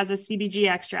it. It has a CBG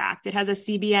extract. It has a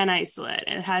CBN isolate.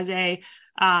 It has a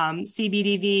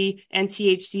CBDV and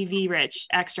THCV rich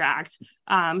extract.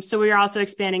 So we are also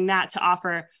expanding that to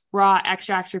offer raw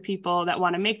extracts for people that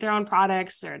want to make their own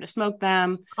products or to smoke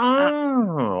them.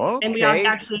 Okay. And we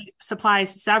actually supply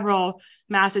several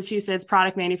Massachusetts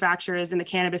product manufacturers in the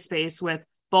cannabis space with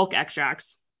bulk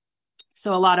extracts.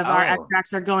 So a lot of our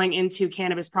extracts are going into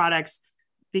cannabis products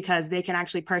because they can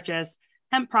actually purchase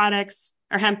hemp products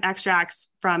or hemp extracts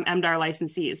from MDAR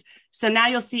licensees. So now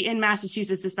you'll see in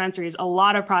Massachusetts dispensaries, a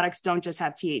lot of products don't just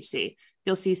have THC.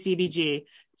 You'll see CBG,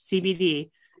 CBD,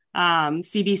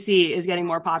 CBC is getting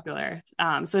more popular.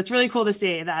 So it's really cool to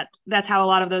see that that's how a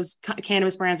lot of those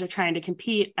cannabis brands are trying to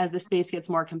compete as the space gets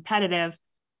more competitive,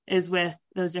 is with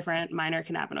those different minor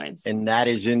cannabinoids. And that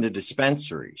is in the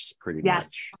dispensaries pretty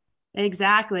much.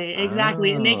 Exactly.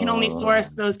 And they can only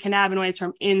source those cannabinoids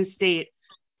from in-state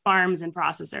farms and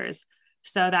processors.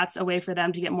 So that's a way for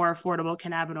them to get more affordable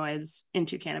cannabinoids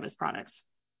into cannabis products.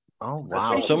 Oh,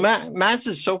 wow. So Mass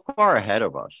is so far ahead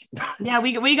of us. Yeah,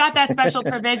 we got that special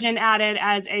provision added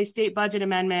as a state budget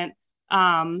amendment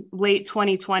late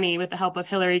 2020 with the help of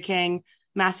Hillary King,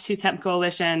 Massachusetts Hemp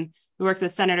Coalition. We worked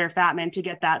with Senator Fatman to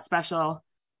get that special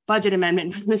budget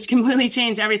amendment, which completely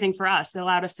changed everything for us. It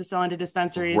allowed us to sell into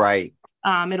dispensaries. Right.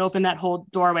 It opened that whole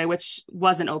doorway, which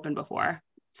wasn't open before.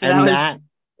 So that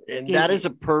is a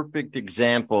perfect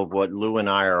example of what Lou and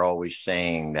I are always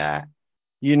saying, that,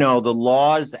 the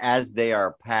laws as they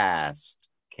are passed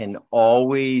can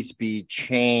always be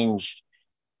changed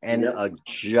and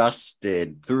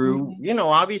adjusted through,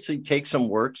 obviously take some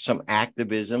work, some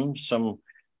activism, some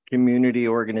community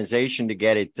organization to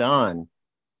get it done.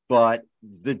 But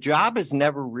the job is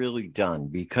never really done,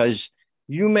 because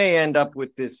you may end up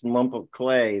with this lump of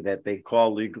clay that they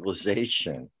call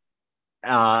legalization.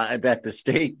 That the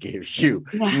state gives you.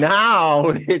 Now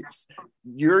it's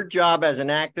your job as an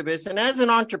activist and as an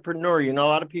entrepreneur. A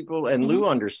lot of people, and Lou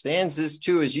understands this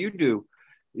too, as you do,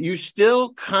 you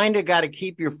still kind of got to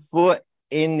keep your foot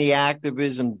in the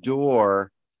activism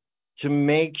door to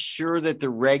make sure that the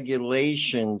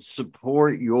regulations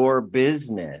support your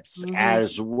business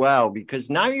as well, because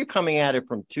now you're coming at it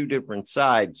from two different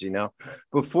sides.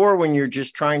 Before, when you're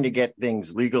just trying to get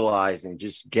things legalized and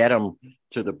just get them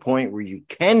to the point where you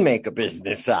can make a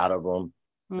business out of them.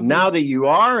 Now that you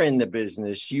are in the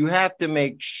business, you have to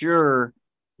make sure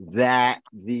that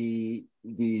the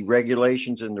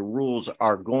regulations and the rules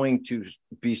are going to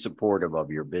be supportive of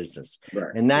your business.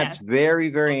 Right. And that's very,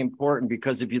 very important,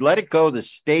 because if you let it go, the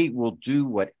state will do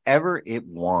whatever it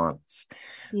wants.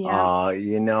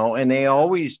 And they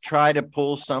always try to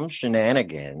pull some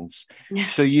shenanigans.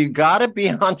 So you got to be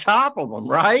on top of them,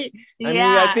 right? I mean,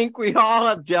 I think we all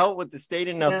have dealt with the state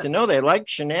enough to know they like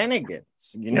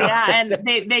shenanigans, and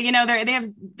they have,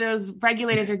 those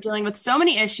regulators are dealing with so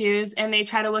many issues, and they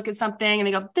try to look at something and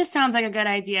they go, this sounds like a good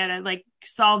idea to like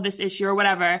solve this issue or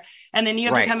whatever. And then you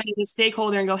have to come in as a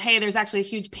stakeholder and go, hey, there's actually a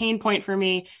huge pain point for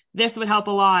me. This would help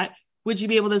a lot. Would you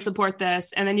be able to support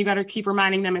this? And then you got to keep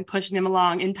reminding them and pushing them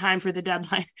along in time for the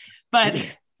deadline. But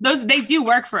they do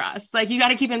work for us. Like, you got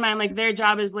to keep in mind, like, their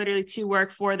job is literally to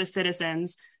work for the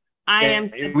citizens. I am a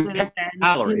citizen,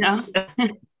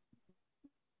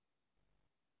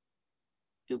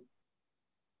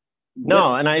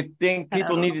 No, and I think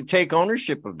people need to take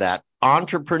ownership of that.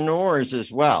 Entrepreneurs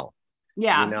as well.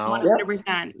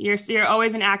 100%. You're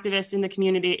always an activist in the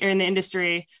community or in the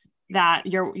industry that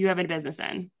you have a business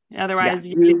in. Otherwise,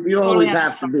 you always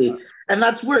have to be. And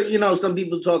that's where, some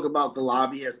people talk about the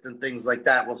lobbyists and things like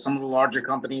that. Well, some of the larger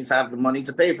companies have the money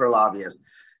to pay for lobbyists.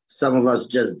 Some of us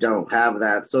just don't have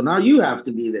that. So now you have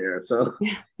to be there. So,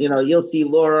 you'll see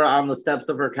Laura on the steps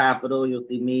of her Capitol. You'll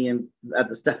see me at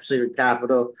the steps of your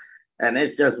Capitol. And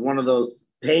it's just one of those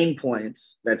pain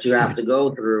points that you have to go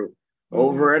through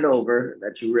over and over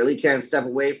that you really can't step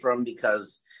away from,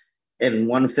 because in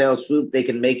one fell swoop, they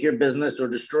can make your business or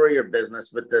destroy your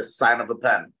business with the sign of a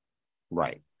pen.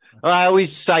 Right. I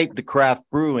always cite the craft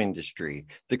brew industry.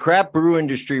 The craft brew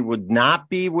industry would not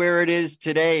be where it is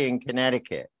today in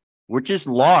Connecticut, which is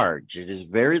large. It is a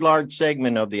very large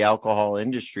segment of the alcohol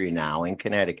industry now in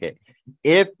Connecticut.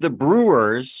 If the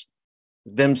brewers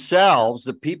themselves,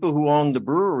 the people who own the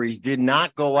breweries, did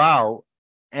not go out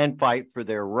and fight for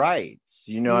their rights.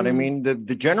 You know what I mean? The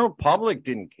general public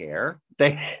didn't care.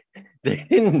 They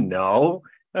didn't know,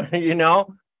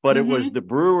 but it was the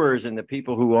brewers and the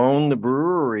people who own the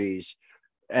breweries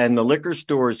and the liquor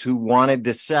stores who wanted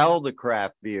to sell the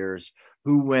craft beers,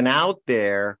 who went out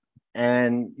there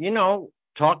and,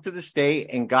 talked to the state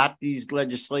and got these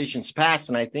legislations passed.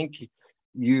 And I think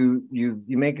you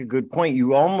make a good point.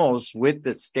 You almost, with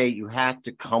the state, you have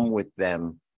to come with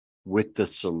them with the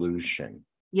solution.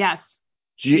 Yes.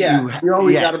 You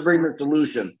always got to bring the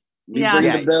solution. You bring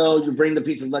the bill, you bring the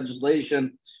piece of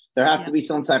legislation. There has to be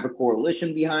some type of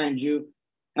coalition behind you.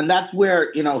 And that's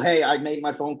where, hey, I made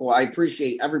my phone call. I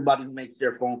appreciate everybody who makes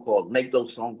their phone calls. Make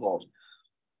those phone calls.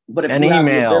 But if you have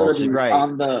the ability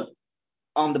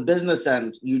on the business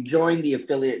end, you join the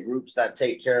affiliate groups that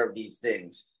take care of these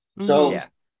things. So,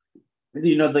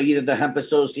 either the Hemp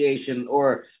Association,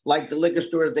 or like the liquor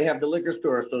stores, they have the Liquor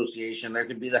Store Association. There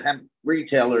could be the Hemp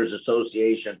Retailers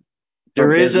Association.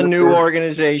 There is a new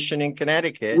organization in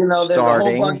Connecticut. There's a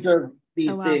whole bunch of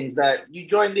these things that you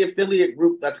join the affiliate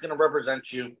group that's going to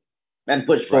represent you and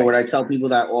push forward. I tell people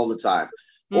that all the time.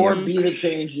 Or be the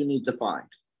change you need to find.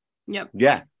 Yep.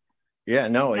 Yeah,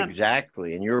 no,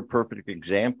 exactly. And you're a perfect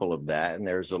example of that. And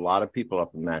there's a lot of people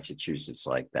up in Massachusetts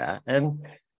like that. And,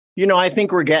 I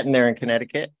think we're getting there in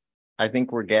Connecticut. I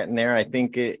think we're getting there. I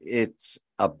think it's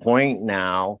a point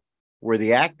now where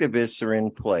the activists are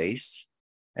in place.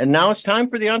 And now it's time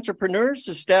for the entrepreneurs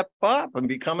to step up and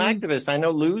become activists. I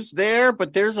know Lou's there,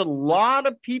 but there's a lot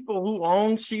of people who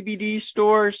own CBD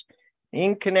stores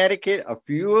in Connecticut. A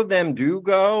few of them do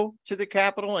go to the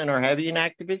Capitol and are heavy in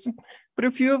activism, but a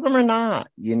few of them are not,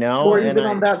 Or even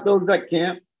on those that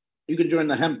can't, you can join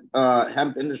the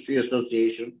Hemp Industry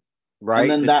Association. Right.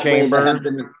 And then that chamber.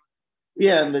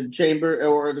 And the chamber,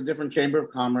 or the different chamber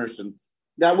of commerce. And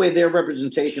that way their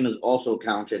representation is also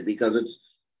counted, because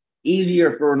it's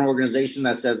easier for an organization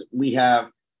that says we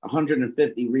have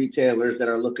 150 retailers that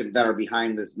are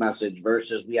behind this message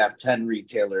versus we have 10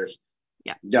 retailers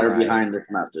that are behind this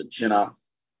message,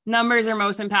 Numbers are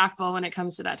most impactful when it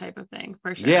comes to that type of thing,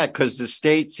 for sure. Yeah, because the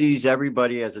state sees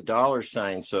everybody as a dollar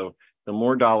sign. So the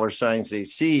more dollar signs they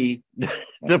see,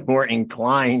 the more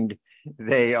inclined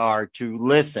they are to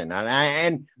listen.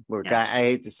 And look, I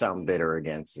hate to sound bitter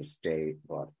against the state,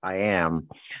 but I am.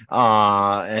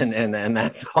 And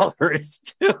that's all there is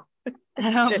to it.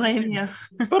 I don't blame you.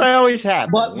 But I always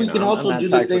have. But we can also do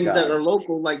the things that are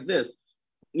local, like this.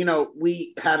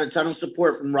 We had a ton of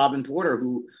support from Robin Porter,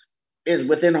 who is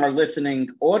within our listening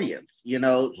audience,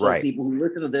 so people who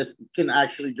listen to this can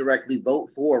actually directly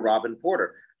vote for Robin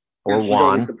Porter. Or and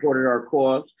Juan. Supported our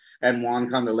cause, and Juan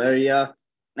Candelaria.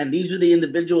 And these are the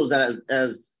individuals that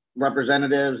as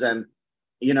representatives and,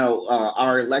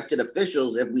 our elected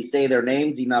officials, if we say their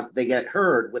names enough, they get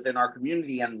heard within our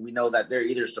community. And we know that they're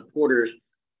either supporters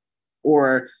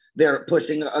or they're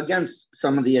pushing against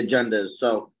some of the agendas.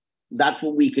 So that's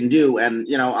what we can do.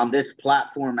 And, on this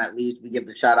platform, at least, we give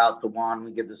the shout out to Juan,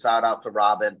 we give the shout out to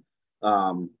Robin,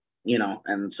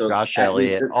 and so Josh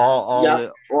Elliott,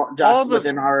 all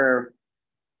within our.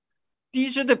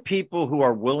 These are the people who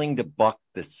are willing to buck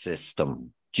the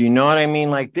system. Do you know what I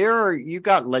mean? Like you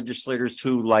got legislators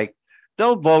who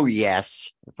they'll vote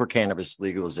yes for cannabis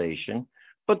legalization,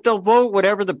 but they'll vote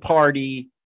whatever the party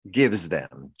gives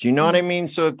them. Do you know what I mean?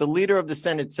 So if the leader of the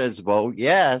Senate says vote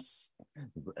yes,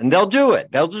 and they'll do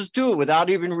it. They'll just do it without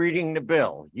even reading the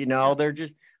bill. They're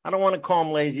just, I don't want to call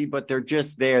them lazy, but they're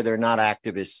just there. They're not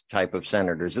activist type of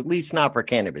senators, at least not for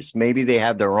cannabis. Maybe they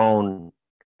have their own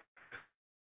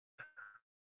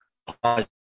cause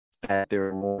that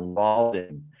they're more involved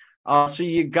in. So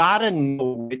you got to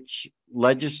know which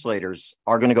legislators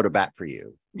are going to go to bat for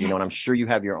you. And I'm sure you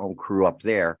have your own crew up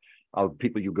there of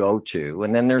people you go to.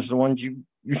 And then there's the ones you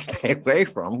you stay away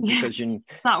from, because it's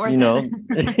not worth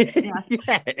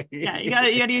it. You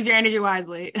gotta use your energy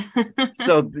wisely.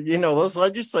 So those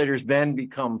legislators then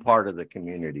become part of the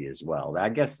community as well. I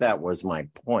guess that was my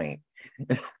point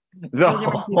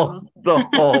the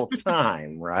whole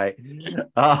time, right?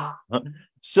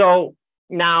 So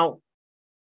now,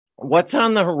 what's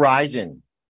on the horizon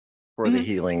for the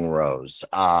Healing Rose?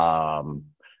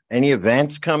 Any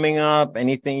events coming up?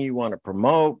 Anything you want to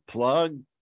promote, plug?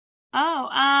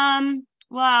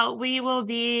 Well, we will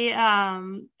be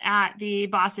at the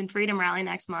Boston Freedom Rally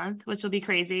next month, which will be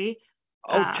crazy.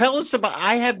 Tell us about.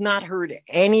 I have not heard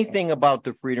anything about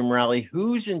the Freedom Rally.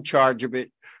 Who's in charge of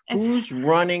it? Who's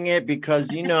running it? Because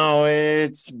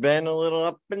it's been a little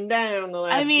up and down the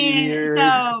last few years.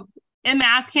 So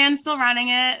MassCan's still running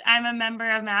it. I'm a member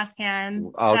of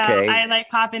MassCan. Okay. So I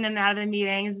pop in and out of the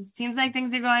meetings. It seems like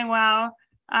things are going well.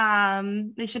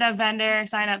 They should have vendor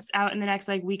signups out in the next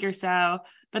week or so.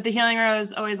 But the Healing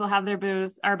Rose always will have our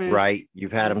booth. Right.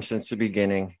 You've had them since the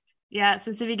beginning. Yeah,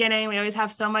 since the beginning. We always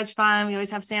have so much fun. We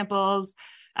always have samples.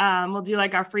 We'll do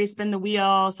our free spin the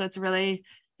wheel. So it's a really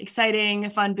exciting,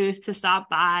 fun booth to stop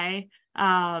by.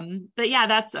 But yeah,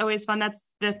 that's always fun.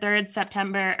 That's the third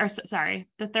Saturday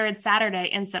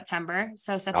in September.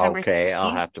 So September 16th.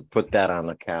 I'll have to put that on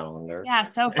the calendar. Yeah,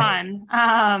 so fun.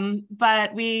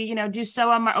 But we, do so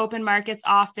on our open markets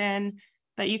often,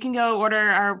 but you can go order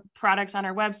our products on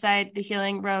our website,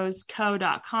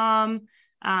 thehealingroseco.com.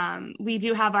 We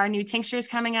do have our new tinctures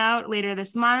coming out later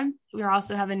this month. We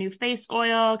also have a new face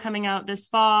oil coming out this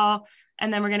fall.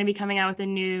 And then we're going to be coming out with a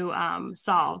new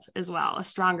solve as well, a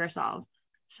stronger solve.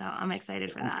 So I'm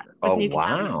excited for that. Oh,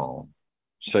 wow.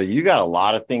 So you got a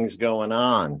lot of things going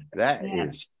on. That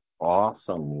is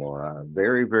awesome, Laura.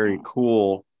 Very, very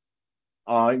cool.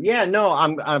 I'm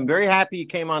very happy you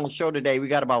came on the show today. We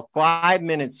got about 5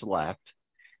 minutes left.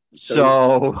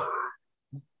 So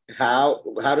how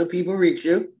do people reach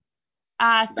you?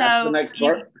 That's the next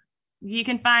part. You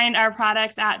can find our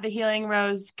products at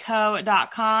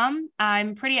thehealingroseco.com.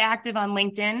 I'm pretty active on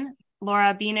LinkedIn,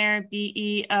 Laura Beaner,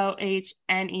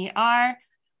 BEOHNER.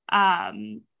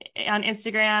 On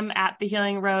Instagram at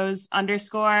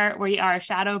thehealingrose_. We are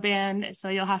shadow banned, so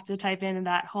you'll have to type in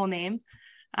that whole name.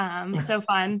 So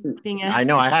fun being I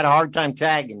know, I had a hard time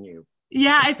tagging you.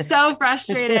 Yeah, it's so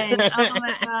frustrating. Oh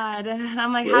my God.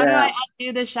 I'm how do I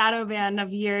undo the shadow ban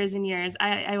of years and years?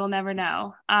 I will never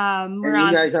know. And you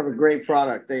guys have a great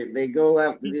product. They go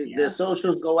after the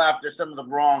socials go after some of the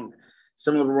wrong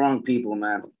people,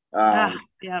 man. Yep.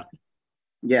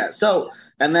 Yeah. So,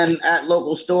 and then at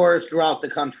local stores throughout the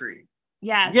country.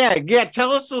 Yes. Yeah.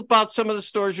 Tell us about some of the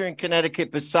stores you're in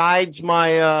Connecticut besides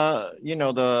my,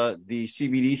 the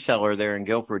CBD seller there in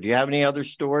Guilford. Do you have any other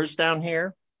stores down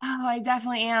here? Oh, I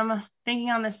definitely am thinking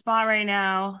on the spot right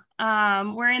now.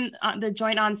 We're in the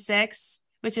Joint on 6,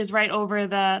 which is right over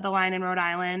the line in Rhode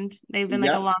Island. They've been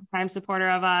a long time supporter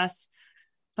of us,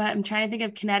 but I'm trying to think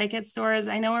of Connecticut stores.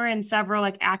 I know we're in several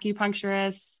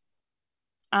acupuncturists.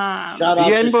 Shout out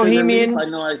to Bohemian. I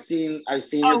know I've seen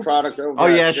your product over. Oh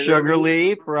yeah, Sugar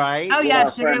Leaf, right? Oh yeah,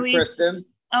 Sugar Leaf. Kristen.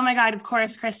 Oh my God, of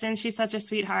course, Kristen. She's such a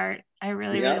sweetheart. I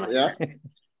really like her.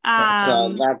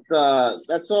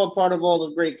 That's all part of all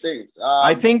the great things.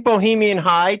 I think Bohemian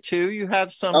High too. You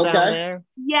have some down there.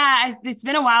 Yeah, it's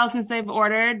been a while since they've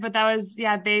ordered, but that was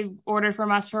they've ordered from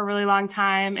us for a really long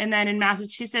time. And then in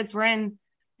Massachusetts, we're in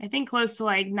I think close to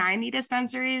 90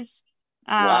 dispensaries.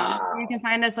 Wow. So you can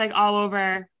find us all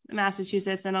over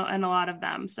Massachusetts and a lot of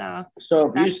them. So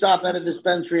if you stop at a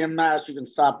dispensary in Mass, you can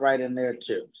stop right in there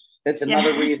too. It's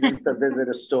another reason to visit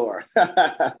a store.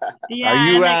 Are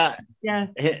you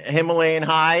Himalayan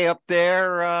High up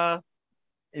there?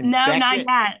 No, not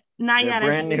yet. Not yet.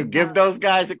 Brand new. Give those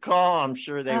guys a call. I'm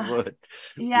sure they would.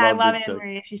 Yeah, I love Anne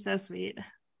Marie. She's so sweet.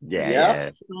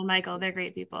 Yeah. Michael, they're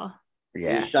great people.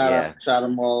 Yeah. Shout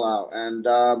them all out. And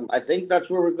I think that's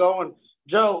where we're going.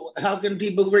 Joe, how can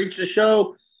people reach the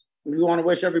show? We want to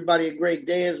wish everybody a great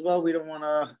day as well. We don't want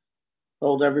to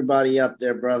hold everybody up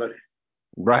there, brother.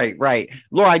 Right.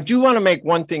 Laura, I do want to make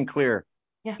one thing clear.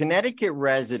 Yeah. Connecticut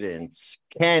residents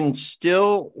can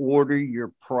still order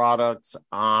your products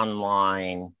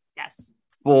online. Yes.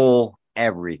 Full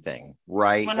everything,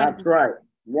 right? 100%. That's right.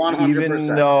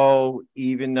 100%.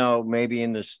 Even though maybe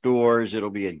in the stores it'll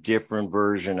be a different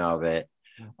version of it.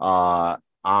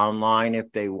 Online,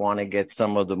 if they want to get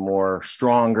some of the more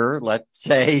stronger, let's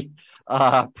say,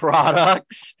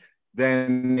 products,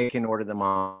 then they can order them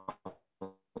on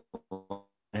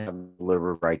and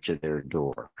delivered right to their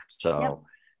door. So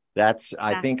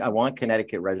I think I want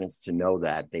Connecticut residents to know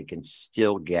that they can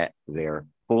still get their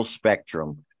full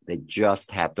spectrum. They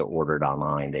just have to order it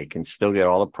online. They can still get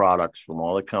all the products from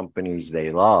all the companies they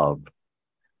love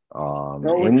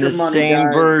in the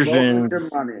same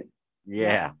versions.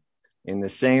 Yeah, in the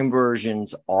same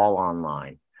versions, all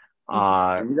online.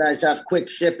 You guys have quick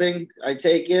shipping, I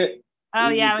take it? Oh,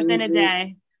 yeah, within a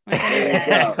day.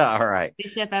 All right. We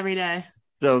ship every day.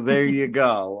 So there you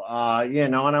go.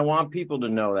 And I want people to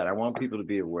know that. I want people to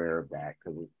be aware of that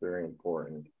because it's very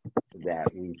important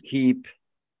that we keep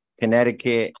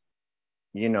Connecticut,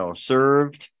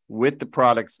 served with the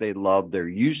products they love. They're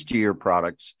used to your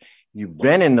products. You've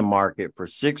been in the market for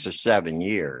 6 or 7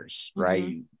 years,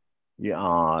 right?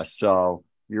 So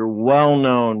you're a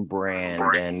well-known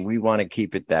brand, and we want to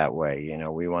keep it that way.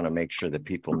 We want to make sure that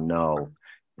people know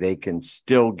they can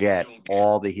still get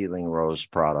all the Healing Rose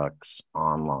products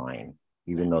online,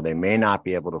 even though they may not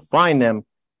be able to find them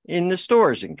in the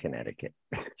stores in Connecticut.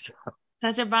 So.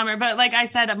 That's a bummer. But like I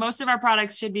said, most of our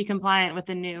products should be compliant with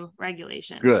the new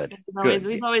regulations. Good.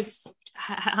 We've always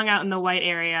hung out in the white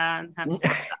area and have,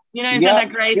 instead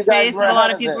that gray space that a lot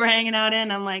of people were hanging out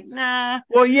in. I'm like, nah.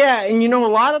 Well, yeah. And, a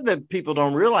lot of the people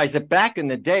don't realize that back in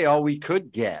the day, all we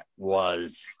could get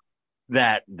was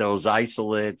those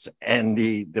isolates and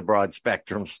the broad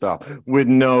spectrum stuff with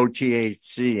no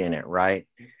THC in it, right?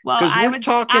 Well,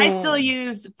 I still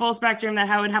used full spectrum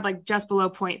that would have like just below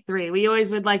 0.3. We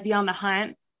always would like be on the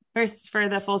hunt for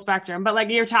the full spectrum, but like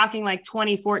you're talking like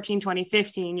 2014,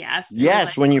 2015.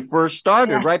 Yes, when you first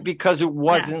started, right? Because it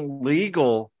wasn't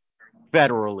legal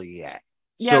federally yet.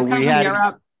 So we had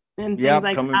Europe. And things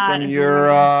like coming that, from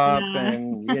Europe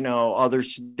and other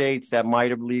states that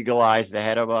might have legalized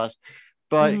ahead of us,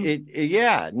 but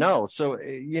so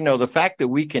the fact that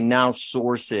we can now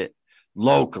source it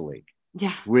locally,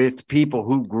 with people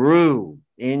who grew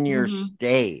in your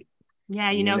state,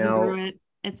 who grew it.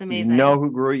 It's amazing. Who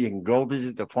grew. You can go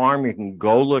visit the farm. You can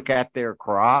go look at their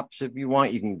crops if you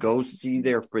want. You can go see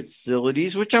their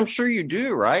facilities, which I'm sure you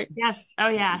do, right? Yes. Oh,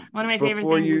 yeah. One of my favorite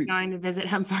things is going to visit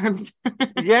hemp farms.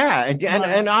 Yeah.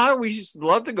 And I always used to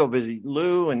love to go visit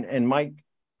Lou and Mike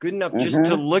Goodenough just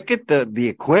to look at the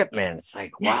equipment. It's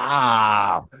like,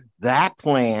 wow, that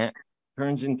plant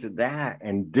turns into that,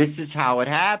 and this is how it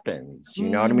happens. You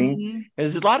know what I mean?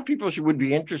 There's a lot of people would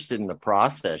be interested in the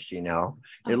process. It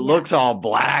looks all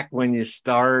black when you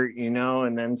start,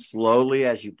 and then slowly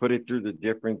as you put it through the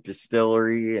different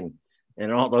distillery and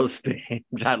all those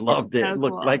things. I loved it. It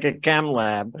looked like a chem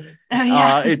lab.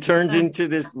 It turns into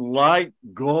this light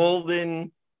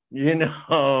golden,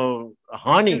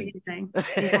 honey.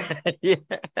 Yeah.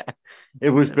 It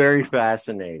was very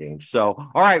fascinating. So,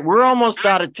 all right, we're almost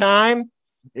out of time.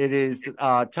 It is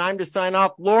time to sign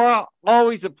off. Laura,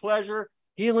 always a pleasure.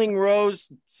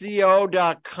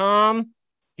 HealingRoseCO.com,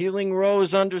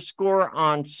 HealingRose_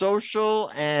 on social.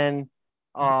 And,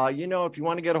 if you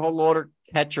want to get a hold of her,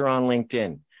 catch her on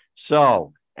LinkedIn.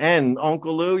 So, and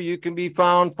Uncle Lou, you can be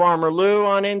found Farmer Lou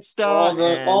on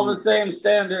Insta. All the same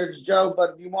standards, Joe.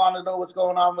 But if you want to know what's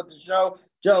going on with the show,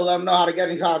 Joe, let them know how to get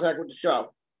in contact with the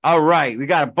show. All right. We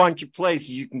got a bunch of places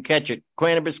you can catch it.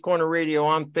 Cannabis Corner Radio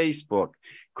on Facebook,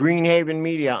 Greenhaven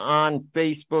Media on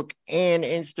Facebook and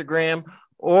Instagram,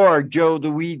 or Joe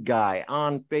the Weed Guy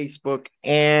on Facebook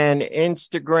and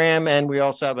Instagram. And we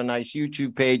also have a nice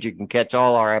YouTube page. You can catch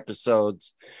all our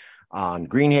episodes on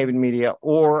Greenhaven Media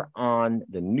or on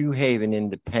the New Haven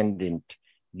Independent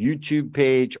YouTube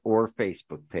page or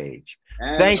Facebook page.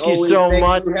 And thank you so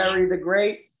much. You, Harry the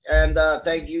Great. And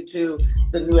thank you to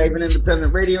the New Haven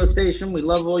Independent radio station. We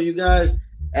love all you guys.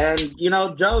 And,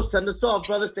 Joe, send us off,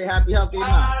 brother. Stay happy, healthy, and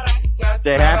high.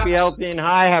 Stay happy, healthy, and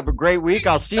high. Have a great week.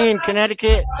 I'll see you in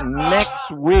Connecticut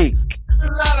next week.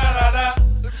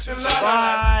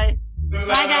 Bye.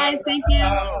 Bye, guys. Thank you.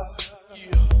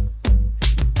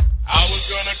 I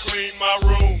was gonna clean my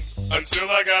room until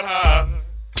I got high.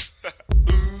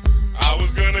 I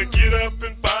was gonna get up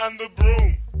and find the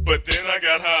broom, but then I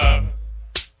got high.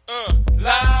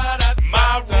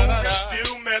 My room is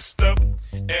still messed up,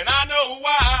 and I know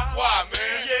why.